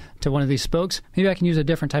go to one of these spokes, maybe I can use a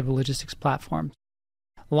different type of logistics platform.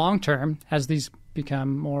 Long term, as these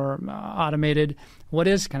become more automated, what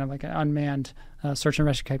is kind of like an unmanned search and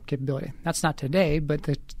rescue capability? That's not today,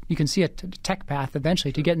 but you can see a tech path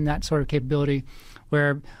eventually to getting that sort of capability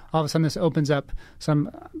where all of a sudden this opens up some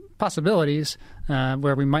possibilities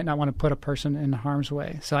where we might not want to put a person in harm's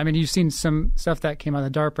way. So, I mean, you've seen some stuff that came out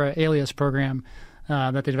of the DARPA Alias program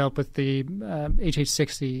that they developed with the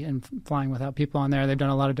HH-60 and flying without people on there. They've done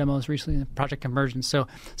a lot of demos recently in Project Convergence. So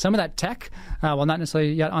some of that tech, while not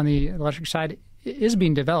necessarily yet on the electric side, is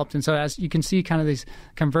being developed. And so as you can see kind of these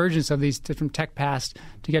convergence of these different tech paths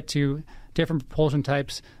to get to different propulsion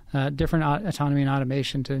types, different autonomy and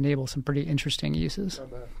automation to enable some pretty interesting uses.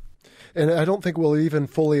 And I don't think we'll even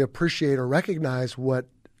fully appreciate or recognize what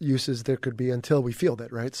uses there could be until we field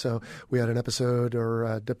it, right? So we had an episode,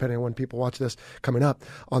 or depending on when people watch this, coming up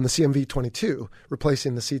on the CMV-22,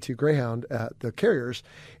 replacing the C-2 Greyhound at the carriers,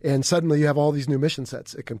 and suddenly you have all these new mission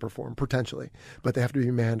sets it can perform, potentially, but they have to be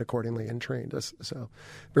manned accordingly and trained. So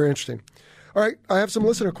very interesting. All right, I have some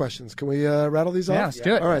listener questions. Can we rattle these off? Yeah, let's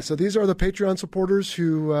do it. All right, so these are the Patreon supporters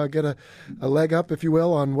who get a leg up, if you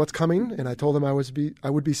will, on what's coming, and I told them I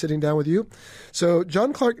would be sitting down with you. So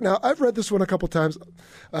John Clark, now I've read this one a couple times.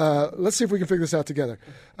 Let's see if we can figure this out together.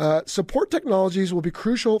 Support technologies will be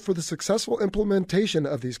crucial for the successful implementation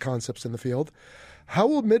of these concepts in the field. How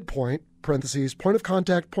will midpoint, parentheses, point of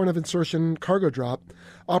contact, point of insertion, cargo drop,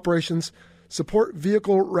 operations support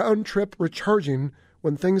vehicle round-trip recharging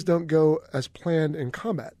when things don't go as planned in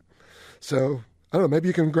combat. So, I don't know, maybe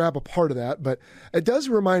you can grab a part of that, but it does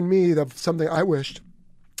remind me of something I wished.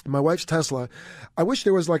 My wife's Tesla, I wish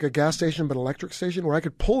there was like a gas station but electric station where I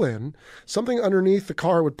could pull in, something underneath the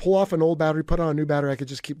car would pull off an old battery, put on a new battery, I could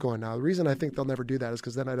just keep going. Now, the reason I think they'll never do that is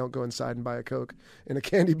because then I don't go inside and buy a Coke and a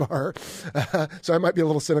candy bar. So I might be a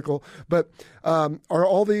little cynical. But are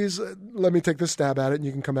all these, let me take this stab at it and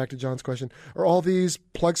you can come back to John's question, are all these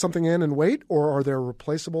plug something in and wait, or are there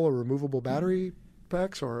replaceable or removable battery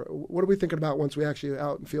packs, or what are we thinking about once we actually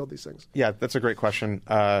out and field these things? Yeah, that's a great question.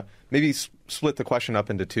 Maybe split the question up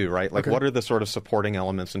into two, right? Like, what are the sort of supporting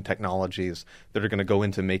elements and technologies that are going to go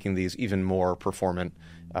into making these even more performant,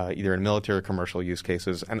 either in military or commercial use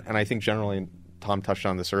cases? And I think generally, Tom touched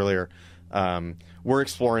on this earlier, we're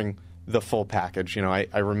exploring the full package. You know,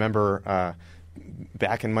 I remember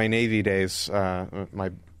back in my Navy days,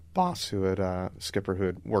 my boss skipper who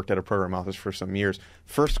had worked at a program office for some years,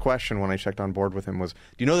 first question when I checked on board with him was, do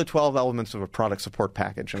you know the 12 elements of a product support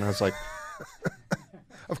package? And I was like,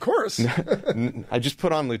 of course. I just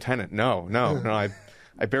put on Lieutenant. No,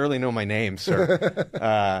 I barely know my name, sir.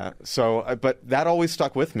 But that always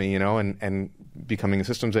stuck with me, you know, and becoming a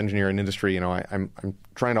systems engineer in industry, you know, I'm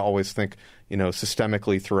trying to always think, you know,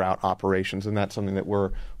 systemically throughout operations, and that's something that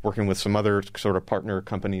we're working with some other sort of partner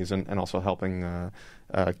companies and also helping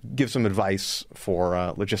give some advice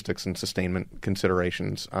for logistics and sustainment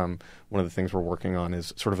considerations. One of the things we're working on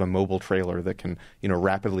is sort of a mobile trailer that can, you know,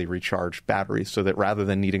 rapidly recharge batteries, so that rather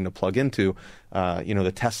than needing to plug into, you know,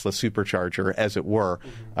 the Tesla supercharger, as it were,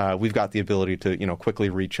 we've got the ability to, you know, quickly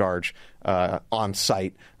recharge on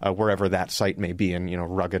site, wherever that site may be, and, you know,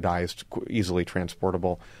 ruggedized, easily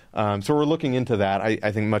transportable. So we're looking into that,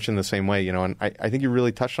 I think, much in the same way, you know, and I think you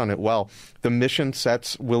really touched on it well. The mission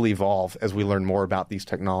sets will evolve as we learn more about these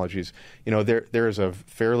technologies. You know, there is a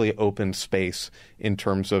fairly open space in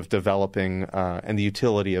terms of developing and the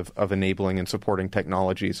utility of enabling and supporting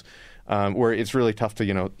technologies, where it's really tough to,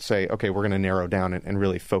 you know, say, okay, we're going to narrow down and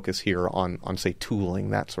really focus here on, say, tooling,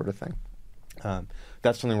 that sort of thing.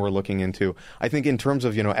 That's something we're looking into. I think in terms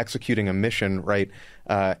of, you know, executing a mission, right,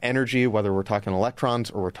 energy, whether we're talking electrons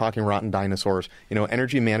or we're talking rotten dinosaurs, you know,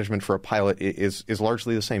 energy management for a pilot is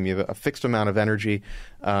largely the same. You have a fixed amount of energy,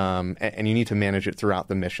 and you need to manage it throughout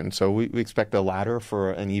the mission. So we expect a ladder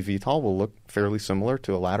for an eVTOL will look fairly similar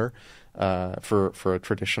to a ladder for a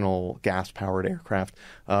traditional gas-powered aircraft.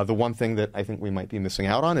 The one thing that I think we might be missing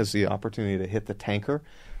out on is the opportunity to hit the tanker.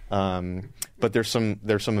 But there's some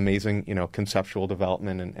amazing, you know, conceptual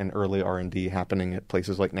development and early R&D happening at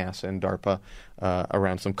places like NASA and DARPA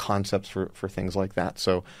around some concepts for things like that.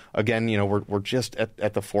 So again, you know, we're just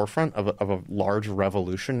at the forefront of a large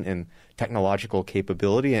revolution in technological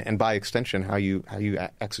capability, and by extension, how you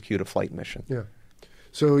execute a flight mission. Yeah.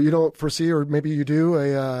 So you don't foresee, or maybe you do,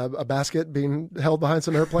 a basket being held behind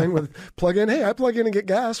some airplane with plug in. Hey, I plug in and get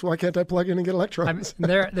gas. Why can't I plug in and get electrons?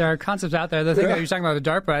 There are concepts out there. The thing that you're talking about with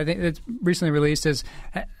DARPA, I think it's recently released, is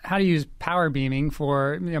how to use power beaming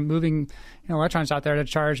for, you know, moving, you know, electrons out there to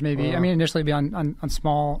charge. Maybe I mean initially be on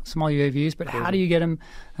small UAVs, but how do you get them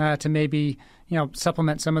to maybe, you know,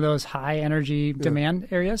 supplement some of those high energy demand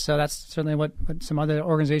areas? So that's certainly what some other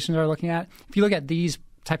organizations are looking at. If you look at these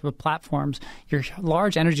type of platforms, your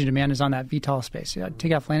large energy demand is on that VTOL space,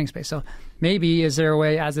 takeoff landing space. So maybe is there a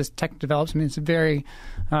way, as this tech develops, I mean, it's very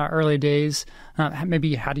early days,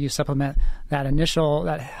 maybe how do you supplement that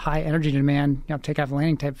high energy demand, you know, takeoff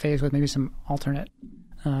landing type phase with maybe some alternate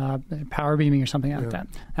power beaming or something like that.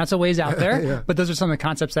 That's a ways out there, but those are some of the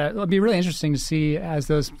concepts that will be really interesting to see as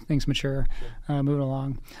those things mature, moving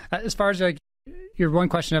along. As far as like your one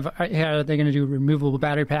question of are they going to do removable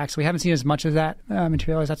battery packs? We haven't seen as much of that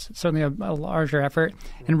materialize. That's certainly a larger effort.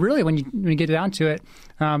 And really, when you get down to it,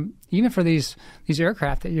 even for these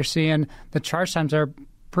aircraft that you're seeing, the charge times are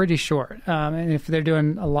pretty short. And if they're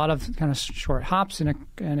doing a lot of kind of short hops in a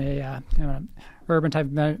you know, urban type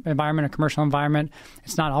environment, a commercial environment,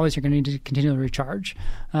 it's not always you're going to need to continually recharge,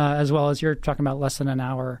 as well as you're talking about less than an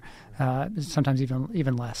hour, sometimes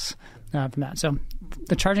even less from that. So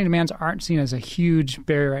the charging demands aren't seen as a huge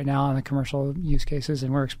barrier right now in the commercial use cases,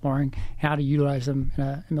 and we're exploring how to utilize them in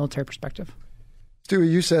a military perspective. Stewie,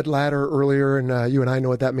 you said ladder earlier, and you and I know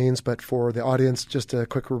what that means, but for the audience, just a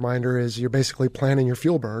quick reminder is you're basically planning your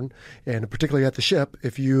fuel burn, and particularly at the ship,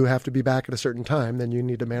 if you have to be back at a certain time, then you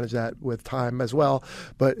need to manage that with time as well.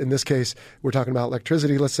 But in this case, we're talking about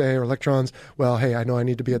electricity, let's say, or electrons. Well, hey, I know I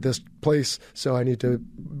need to be at this place, so I need to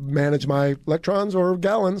manage my electrons or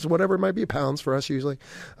gallons, whatever it might be, pounds for us usually.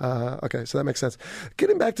 Okay, so that makes sense.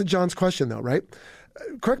 Getting back to John's question, though, right?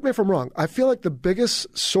 correct me if I'm wrong, I feel like the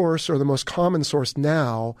biggest source or the most common source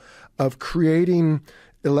now of creating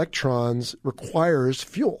electrons requires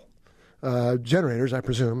fuel. Generators, I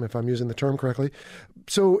presume, if I'm using the term correctly.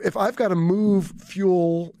 So if I've got to move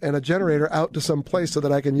fuel and a generator out to some place so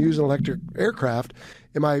that I can use an electric aircraft,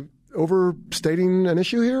 am I overstating an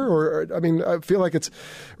issue here? Or, I mean, I feel like it's,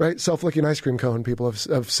 right, self-licking ice cream cone, people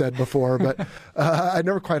have said before, but I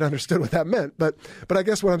never quite understood what that meant. But I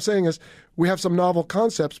guess what I'm saying is we have some novel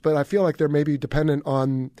concepts, but I feel like they're maybe dependent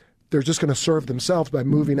on, they're just going to serve themselves by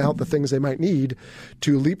moving out the things they might need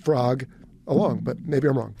to leapfrog along, but maybe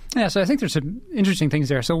I'm wrong. Yeah, so I think there's some interesting things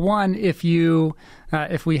there. So one, if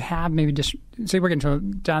we have maybe just say we're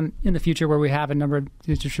getting down in the future where we have a number of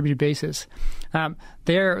these distributed bases,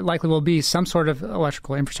 there likely will be some sort of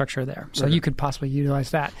electrical infrastructure there. So you could possibly utilize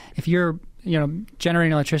that. If you're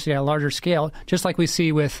generating electricity at a larger scale, just like we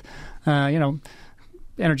see with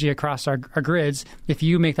energy across our grids, if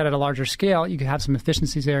you make that at a larger scale, you could have some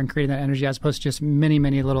efficiencies there in creating that energy as opposed to just many,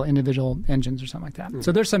 many little individual engines or something like that.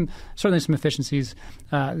 So there's certainly some efficiencies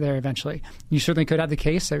there eventually. You certainly could have the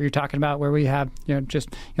case that you're talking about where we have just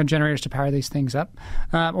generators to power these things up.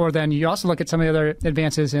 Or then you also look at some of the other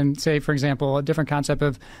advances in, say, for example, a different concept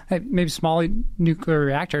of maybe small nuclear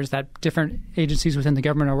reactors that different agencies within the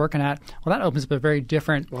government are working at. Well, that opens up a very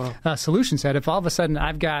different solution set. If all of a sudden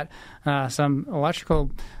I've got some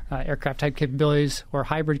electrical aircraft type capabilities or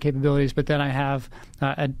hybrid capabilities, but then I have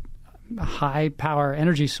a high power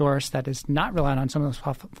energy source that is not reliant on some of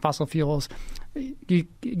those fossil fuels, you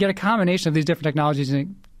get a combination of these different technologies, and it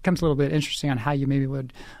becomes a little bit interesting on how you maybe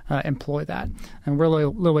would employ that. And we're a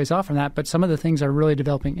little ways off from that, but some of the things are really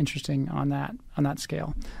developing interesting on that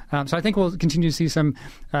scale. So I think we'll continue to see some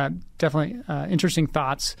definitely interesting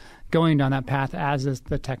thoughts going down that path as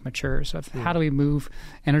the tech matures of how do we move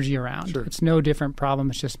energy around. Sure. It's no different problem.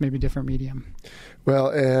 It's just maybe different medium. Well,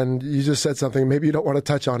 and you just said something, maybe you don't want to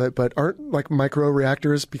touch on it, but aren't like micro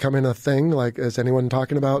reactors becoming a thing? Like, is anyone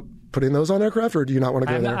talking about putting those on aircraft, or do you not want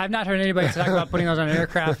to go there? I've not heard anybody talk about putting those on an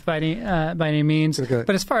aircraft by any means. Okay.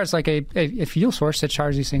 But as far as like a fuel source to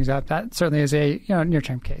charge these things up, that certainly is a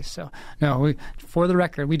near-term case. So no, for the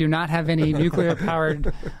record, we do not have any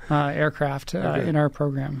nuclear-powered aircraft in our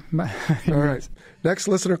program. All right. Next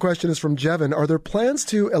listener question is from Jevin. Are there plans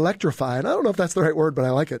to electrify, and I don't know if that's the right word, but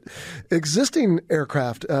I like it, existing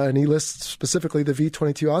aircraft? And he lists specifically the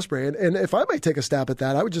V-22 Osprey. And if I might take a stab at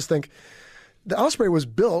that, I would just think the Osprey was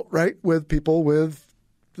built, right, with people with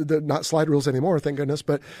not slide rules anymore, thank goodness,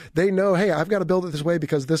 but they know, hey, I've got to build it this way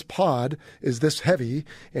because this pod is this heavy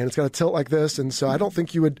and it's got to tilt like this. And so I don't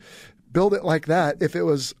think you would build it like that if it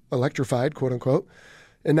was electrified, quote unquote.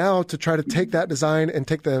 And now to try to take that design and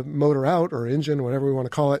take the motor out or engine, whatever we want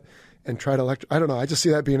to call it, and try to I don't know. I just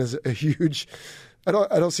see that being as a huge. I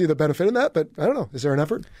don't see the benefit in that, but I don't know. Is there an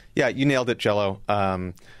effort? Yeah, you nailed it, Jello.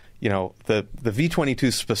 The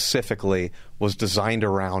V-22 specifically was designed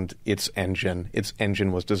around its engine. Its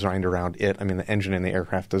engine was designed around it. I mean, the engine and the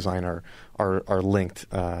aircraft design are linked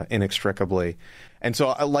inextricably. And so,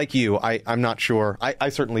 like you, I'm not sure. I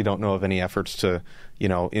certainly don't know of any efforts to,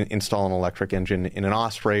 install an electric engine in an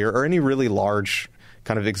Osprey or any really large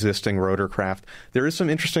kind of existing rotorcraft. There is some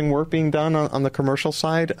interesting work being done on the commercial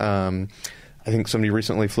side. I think somebody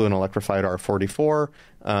recently flew an electrified R-44.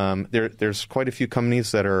 There's quite a few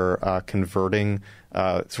companies that are converting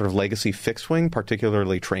sort of legacy fixed-wing,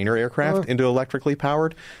 particularly trainer aircraft, into electrically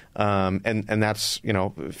powered, and that's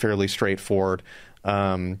fairly straightforward.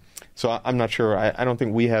 So I'm not sure. I don't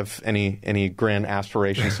think we have any grand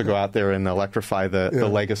aspirations to go out there and electrify the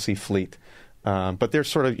legacy fleet. But there's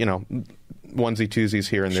sort of onesie-twosies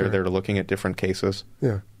here and there that are looking at different cases.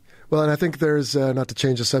 Yeah. Well, and I think there's, not to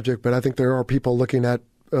change the subject, but I think there are people looking at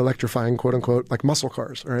electrifying, quote unquote, like muscle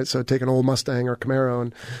cars, all right? So take an old Mustang or Camaro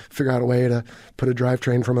and figure out a way to put a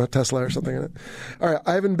drivetrain from a Tesla or something in it. All right,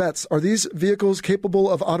 Ivan Betts, are these vehicles capable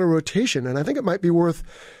of auto rotation? And I think it might be worth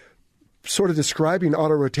sort of describing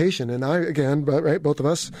auto rotation. And both of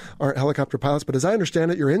us aren't helicopter pilots, but as I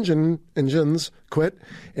understand it, your engines quit.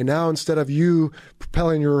 And now instead of you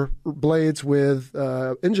propelling your blades with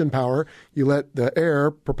engine power, you let the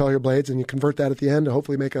air propel your blades and you convert that at the end to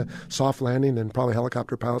hopefully make a soft landing. And probably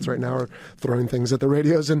helicopter pilots right now are throwing things at the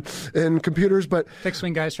radios and computers. But fixed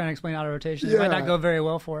wing guys trying to explain auto rotation. It might not go very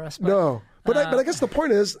well for us. But, no. But I guess the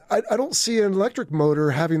point is, I don't see an electric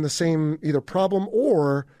motor having the same either problem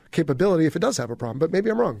or capability if it does have a problem, but maybe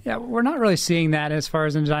I'm wrong. Yeah, we're not really seeing that as far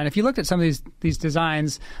as in design. If you looked at some of these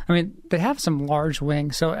designs, I mean, they have some large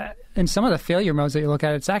wings. So in some of the failure modes that you look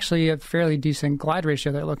at, it's actually a fairly decent glide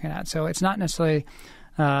ratio they're looking at. So it's not necessarily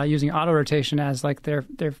using auto rotation as like their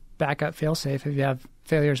backup fail-safe if you have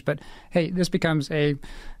failures. But hey, this becomes a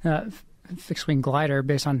fixed-wing glider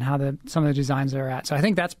based on how some of the designs they're at. So I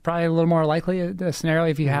think that's probably a little more likely the scenario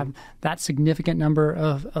if you have that significant number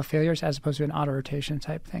of failures as opposed to an auto rotation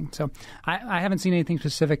type thing. So I haven't seen anything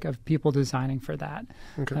specific of people designing for that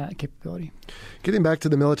capability. Getting back to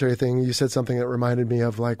the military thing, you said something that reminded me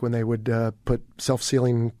of like when they would put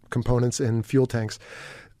self-sealing components in fuel tanks.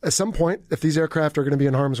 At some point, if these aircraft are going to be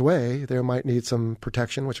in harm's way, they might need some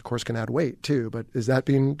protection, which of course can add weight too. But is that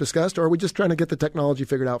being discussed, or are we just trying to get the technology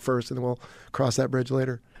figured out first and then we'll cross that bridge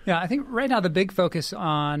later? Yeah, I think right now the big focus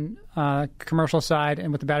on commercial side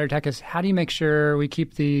and with the battery tech is how do you make sure we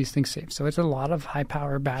keep these things safe? So it's a lot of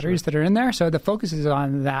high-power batteries that are in there. So the focus is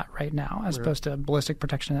on that right now as opposed to ballistic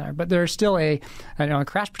protection there. But there's still a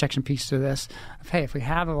crash protection piece to this of, hey, if we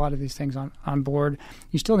have a lot of these things on board,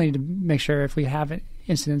 you still need to make sure if we have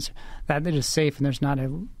incidents that they're just safe and there's not a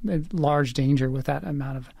large danger with that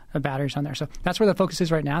amount of batteries on there. So that's where the focus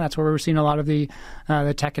is right now. That's where we're seeing a lot of the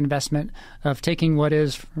tech investment of taking what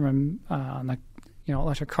is from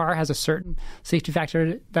electric car has a certain safety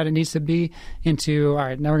factor that it needs to be into, all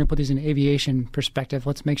right, now we're going to put these in an aviation perspective.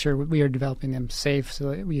 Let's make sure we are developing them safe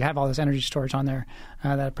so that we have all this energy storage on there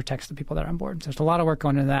that protects the people that are on board. So there's a lot of work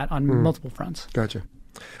going into that on multiple fronts. Gotcha.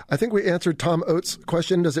 I think we answered Tom Oates'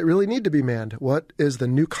 question, does it really need to be manned? What is the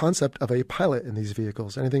new concept of a pilot in these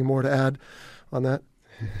vehicles? Anything more to add on that?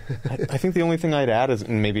 I think the only thing I'd add is,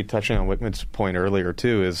 and maybe touching on Whitman's point earlier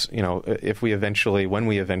too, is, when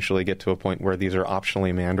we eventually get to a point where these are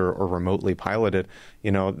optionally manned or remotely piloted,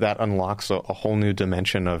 that unlocks a whole new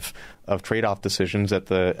dimension of trade-off decisions at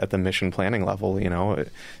the mission planning level.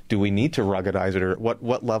 Do we need to ruggedize it, or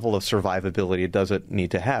what level of survivability does it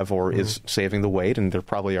need to have, or is saving the weight, and there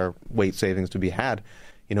probably are weight savings to be had,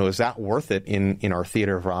 is that worth it in our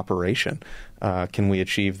theater of operation? Can we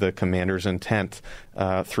achieve the commander's intent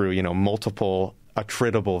through multiple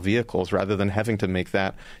attritable vehicles rather than having to make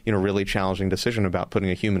that really challenging decision about putting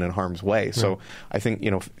a human in harm's way? So I think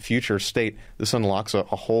future state, this unlocks a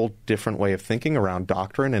whole different way of thinking around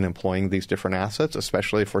doctrine and employing these different assets,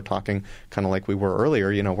 especially if we're talking kind of like we were earlier.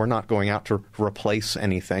 We're not going out to replace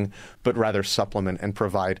anything, but rather supplement and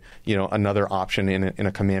provide another option in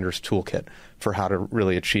a commander's toolkit for how to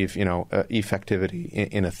really achieve effectivity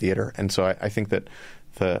in a theater. And so I think that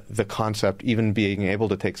the concept, even being able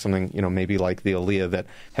to take something, maybe like the Aliyah that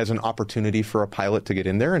has an opportunity for a pilot to get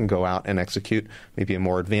in there and go out and execute maybe a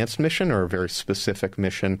more advanced mission or a very specific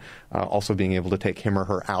mission, also being able to take him or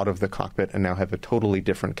her out of the cockpit and now have a totally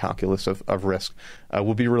different calculus of risk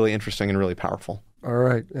will be really interesting and really powerful. All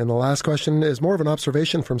right. And the last question is more of an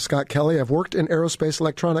observation from Scott Kelly. I've worked in aerospace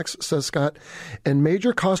electronics, says Scott, and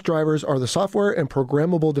major cost drivers are the software and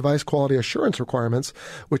programmable device quality assurance requirements,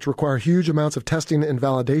 which require huge amounts of testing and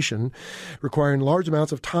validation, requiring large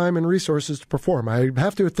amounts of time and resources to perform. I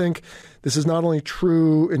have to think this is not only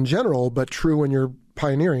true in general, but true when you're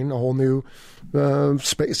pioneering a whole new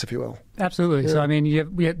space, if you will. Absolutely. Yeah.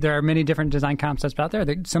 So, there are many different design concepts out there.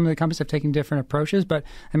 Some of the companies have taken different approaches, but,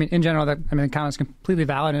 in general, the comment is completely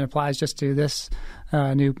valid and applies just to this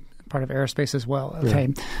new part of aerospace as well.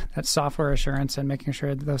 Okay, that software assurance and making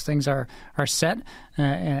sure that those things are set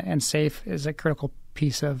and safe is a critical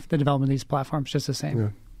piece of the development of these platforms, just the same. Yeah.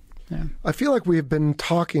 I feel like we've been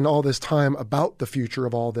talking all this time about the future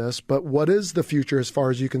of all this, but what is the future as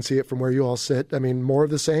far as you can see it from where you all sit? More of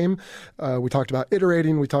the same. We talked about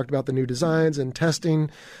iterating. We talked about the new designs and testing,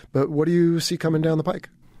 but what do you see coming down the pike?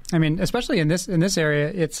 Especially in this area,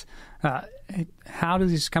 it's how do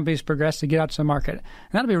these companies progress to get out to the market? And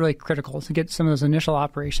that'll be really critical to get some of those initial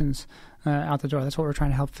operations out the door. That's what we're trying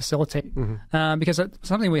to help facilitate. Because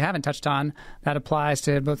something we haven't touched on that applies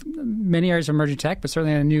to both many areas of emerging tech, but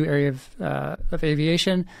certainly in a new area of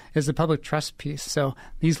aviation, is the public trust piece. So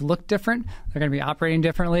these look different. They're going to be operating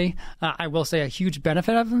differently. I will say a huge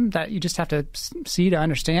benefit of them that you just have to see to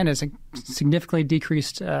understand is a significantly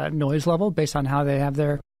decreased noise level based on how they have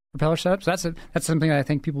their propeller setup. So that's something that I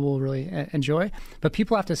think people will really enjoy. But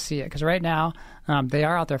people have to see it because right now they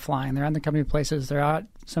are out there flying. They're on the company places. They're out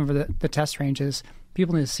some of the test ranges.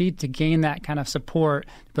 People need to see to gain that kind of support.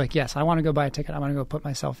 To be like, yes, I want to go buy a ticket. I want to go put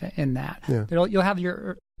myself in that. Yeah. You'll have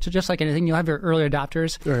just like anything, you'll have your early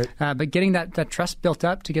adopters. Right. But getting that trust built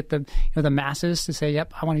up to get the masses to say,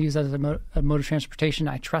 yep, I want to use that as a mode of transportation.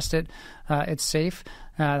 I trust it. It's safe.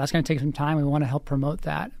 That's going to take some time. We want to help promote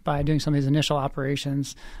that by doing some of these initial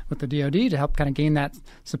operations with the DoD to help kind of gain that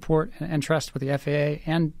support and trust with the FAA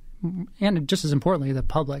and and just as importantly, the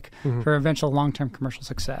public for eventual long-term commercial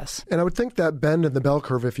success. And I would think that bend in the bell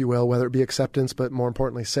curve, if you will, whether it be acceptance, but more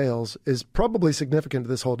importantly, sales, is probably significant to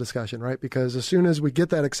this whole discussion, right? Because as soon as we get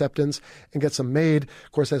that acceptance and get some made,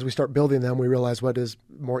 of course, as we start building them, we realize what is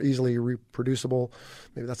more easily reproducible.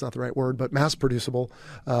 Maybe that's not the right word, but mass producible,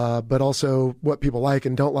 but also what people like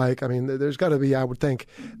and don't like. I mean, there's got to be, I would think,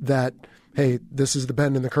 that hey, this is the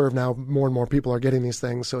bend in the curve now. More and more people are getting these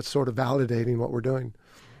things, so it's sort of validating what we're doing.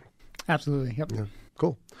 Absolutely. Yep. Yeah.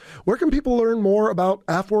 Cool. Where can people learn more about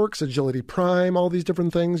AFWERX, Agility Prime, all these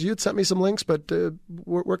different things? You'd sent me some links, but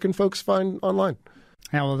where can folks find online?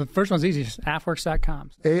 Yeah, well, the first one's easy, just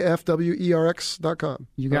AFWERX.com. AFWERX.com.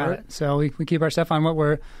 You got it. So we keep our stuff on what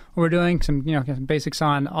we're doing, some basics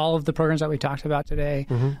on all of the programs that we talked about today,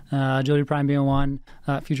 Agility Prime being one,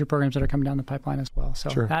 future programs that are coming down the pipeline as well. So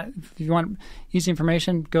if you want easy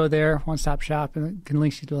information, go there, one-stop shop, and it can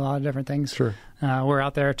link you to a lot of different things. Sure. We're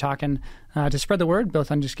out there talking to spread the word,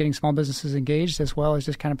 both on just getting small businesses engaged as well as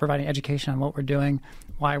just kind of providing education on what we're doing,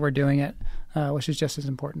 why we're doing it, which is just as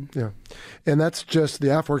important. Yeah. And that's just the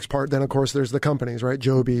AFWERX part. Then, of course, there's the companies, right?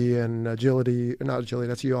 Joby and Agility, not Agility,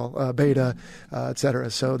 that's you all, Beta, et cetera.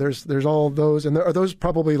 So there's all of those. And are those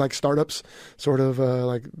probably like startups, sort of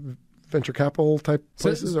like venture capital type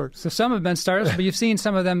places? So some have been startups, but you've seen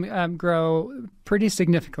some of them grow pretty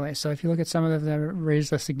significantly. So if you look at some of them that have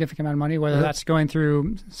raised a significant amount of money, whether that's going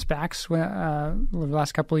through SPACs over the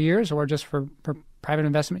last couple of years or just for private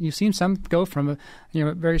investment, you've seen some go from a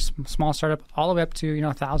very small startup all the way up to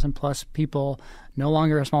 1,000+ people. No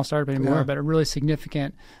longer a small startup anymore, but a really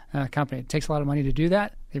significant company. It takes a lot of money to do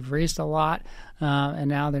that. They've raised a lot, and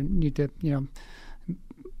now they need to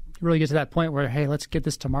really get to that point where, hey, let's get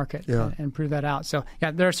this to market and prove that out. So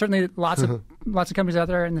there are certainly lots of companies out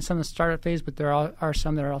there in some of the startup phase, but there are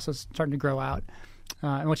some that are also starting to grow out.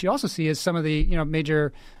 And what you also see is some of the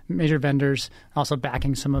major vendors also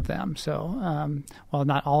backing some of them. So while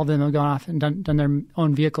not all of them have gone off and done their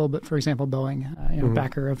own vehicle, but for example, Boeing,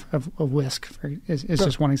 backer of Whisk is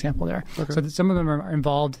just one example there. Okay. So some of them are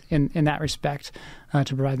involved in that respect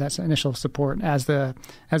to provide that initial support as the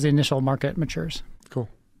initial market matures. Cool.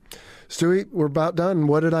 Stewie, we're about done.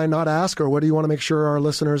 What did I not ask, or what do you want to make sure our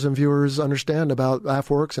listeners and viewers understand about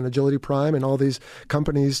AFWERX and Agility Prime and all these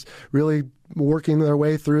companies really working their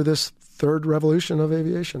way through this third revolution of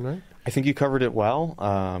aviation, right? I think you covered it well.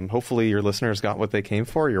 Hopefully your listeners got what they came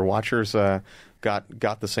for. Your watchers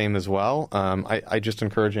got the same as well. I just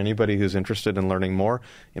encourage anybody who's interested in learning more.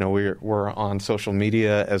 We're on social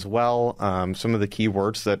media as well. Some of the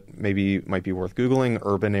keywords that maybe might be worth Googling: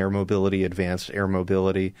 urban air mobility, advanced air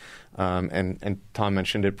mobility, and Tom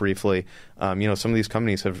mentioned it briefly. Some of these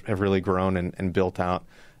companies have really grown and built out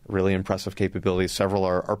really impressive capabilities. Several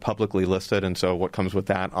are publicly listed, and so what comes with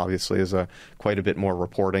that, obviously, is quite a bit more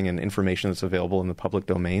reporting and information that's available in the public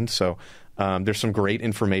domain. So there's some great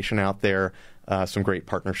information out there, some great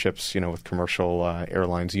partnerships, with commercial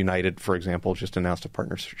airlines. United, for example, just announced a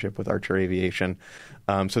partnership with Archer Aviation.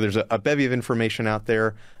 So there's a bevy of information out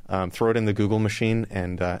there. Throw it in the Google machine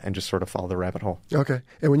and just sort of follow the rabbit hole. Okay.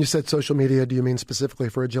 And when you said social media, do you mean specifically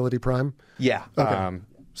for Agility Prime? Yeah. Okay.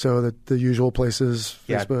 So the usual places,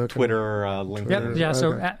 Facebook, Twitter, LinkedIn. Yep. Yeah.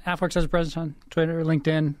 So AFWERX has a presence on Twitter,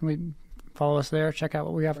 LinkedIn. Follow us there. Check out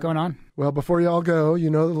what we have going on. Well, before you all go, the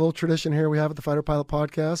little tradition here we have at the Fighter Pilot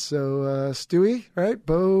Podcast. So Stewie, right?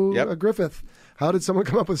 Beau, Griffith. How did someone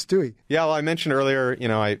come up with Stewie? Yeah, well, I mentioned earlier,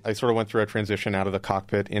 I sort of went through a transition out of the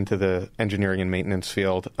cockpit into the engineering and maintenance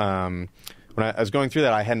field. When I was going through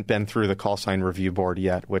that, I hadn't been through the Callsign review board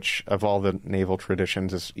yet, which of all the naval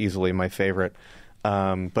traditions is easily my favorite.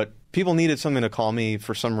 But people needed something to call me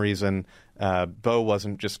for some reason. Beau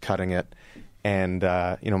wasn't just cutting it. And,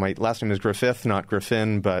 my last name is Griffith, not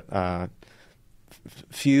Griffin, but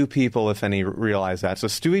few people, if any, realize that. So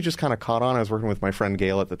Stewie just kind of caught on. I was working with my friend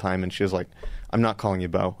Gail at the time, and she was like, I'm not calling you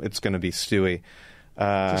Beau. It's going to be Stewie.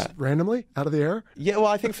 Just randomly? Out of the air? Yeah, well,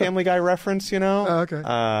 I think Family Guy reference, okay.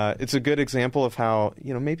 It's a good example of how,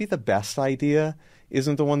 maybe the best idea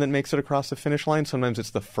isn't the one that makes it across the finish line. Sometimes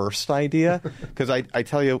it's the first idea. Because I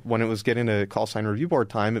tell you, when it was getting to Callsign review board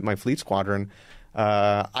time at my fleet squadron,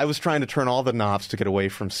 I was trying to turn all the knobs to get away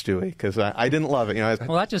from Stewie because I didn't love it.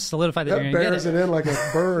 Well, that just solidified that you're going to get it. Bears it in like a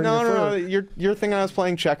burr. No. You're thinking I was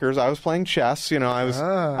playing checkers. I was playing chess. I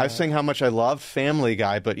was saying how much I love Family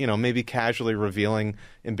Guy, but maybe casually revealing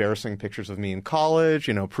embarrassing pictures of me in college.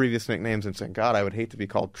 Previous nicknames, and saying, God, I would hate to be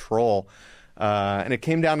called Troll. And it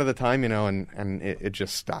came down to the time, and it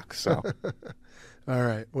just stuck. So, all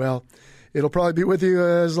right. Well, it'll probably be with you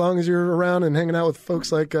as long as you're around and hanging out with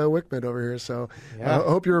folks like Wickman over here. So I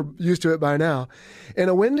hope you're used to it by now. And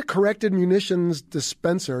a wind-corrected munitions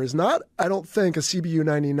dispenser is not, I don't think, a CBU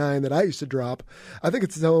 99 that I used to drop. I think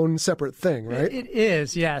it's its own separate thing, right? It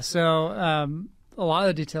is, yeah. So a lot of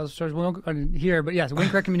the details we won't go into here, but yes,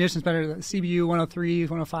 wind-corrected munitions better CBU 103s,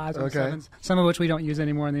 105s, 107s, some of which we don't use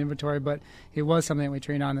anymore in the inventory, but it was something that we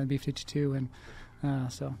trained on in the B-52, and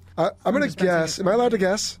so I'm going to guess. Am I allowed to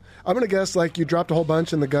guess? I'm going to guess like you dropped a whole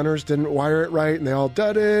bunch and the gunners didn't wire it right and they all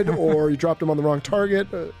dudded, or you dropped them on the wrong target.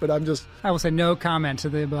 But I will say no comment to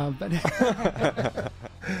the above. But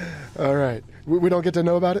all right, we don't get to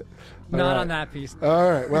know about it. Not on that piece.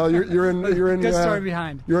 All right. Well, you're in. Good story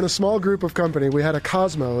behind. You're in a small group of company. We had a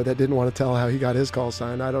Cosmo that didn't want to tell how he got his call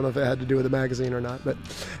sign. I don't know if it had to do with the magazine or not, but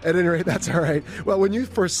at any rate, that's all right. Well, when you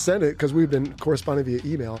first sent it, because we've been corresponding via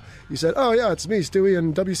email, you said, "Oh yeah, it's me, Stewie,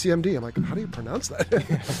 and WCMD." I'm like, "How do you pronounce that?"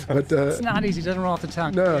 But it's not easy. It doesn't roll off the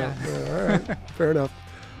tongue. No. All right. Fair enough.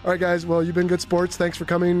 All right, guys. Well, you've been good sports. Thanks for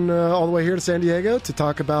coming all the way here to San Diego to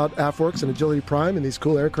talk about AFWERX and Agility Prime and these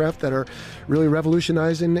cool aircraft that are really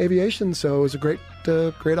revolutionizing aviation. So it was a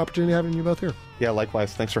great opportunity having you both here. Yeah,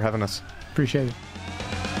 likewise. Thanks for having us. Appreciate it.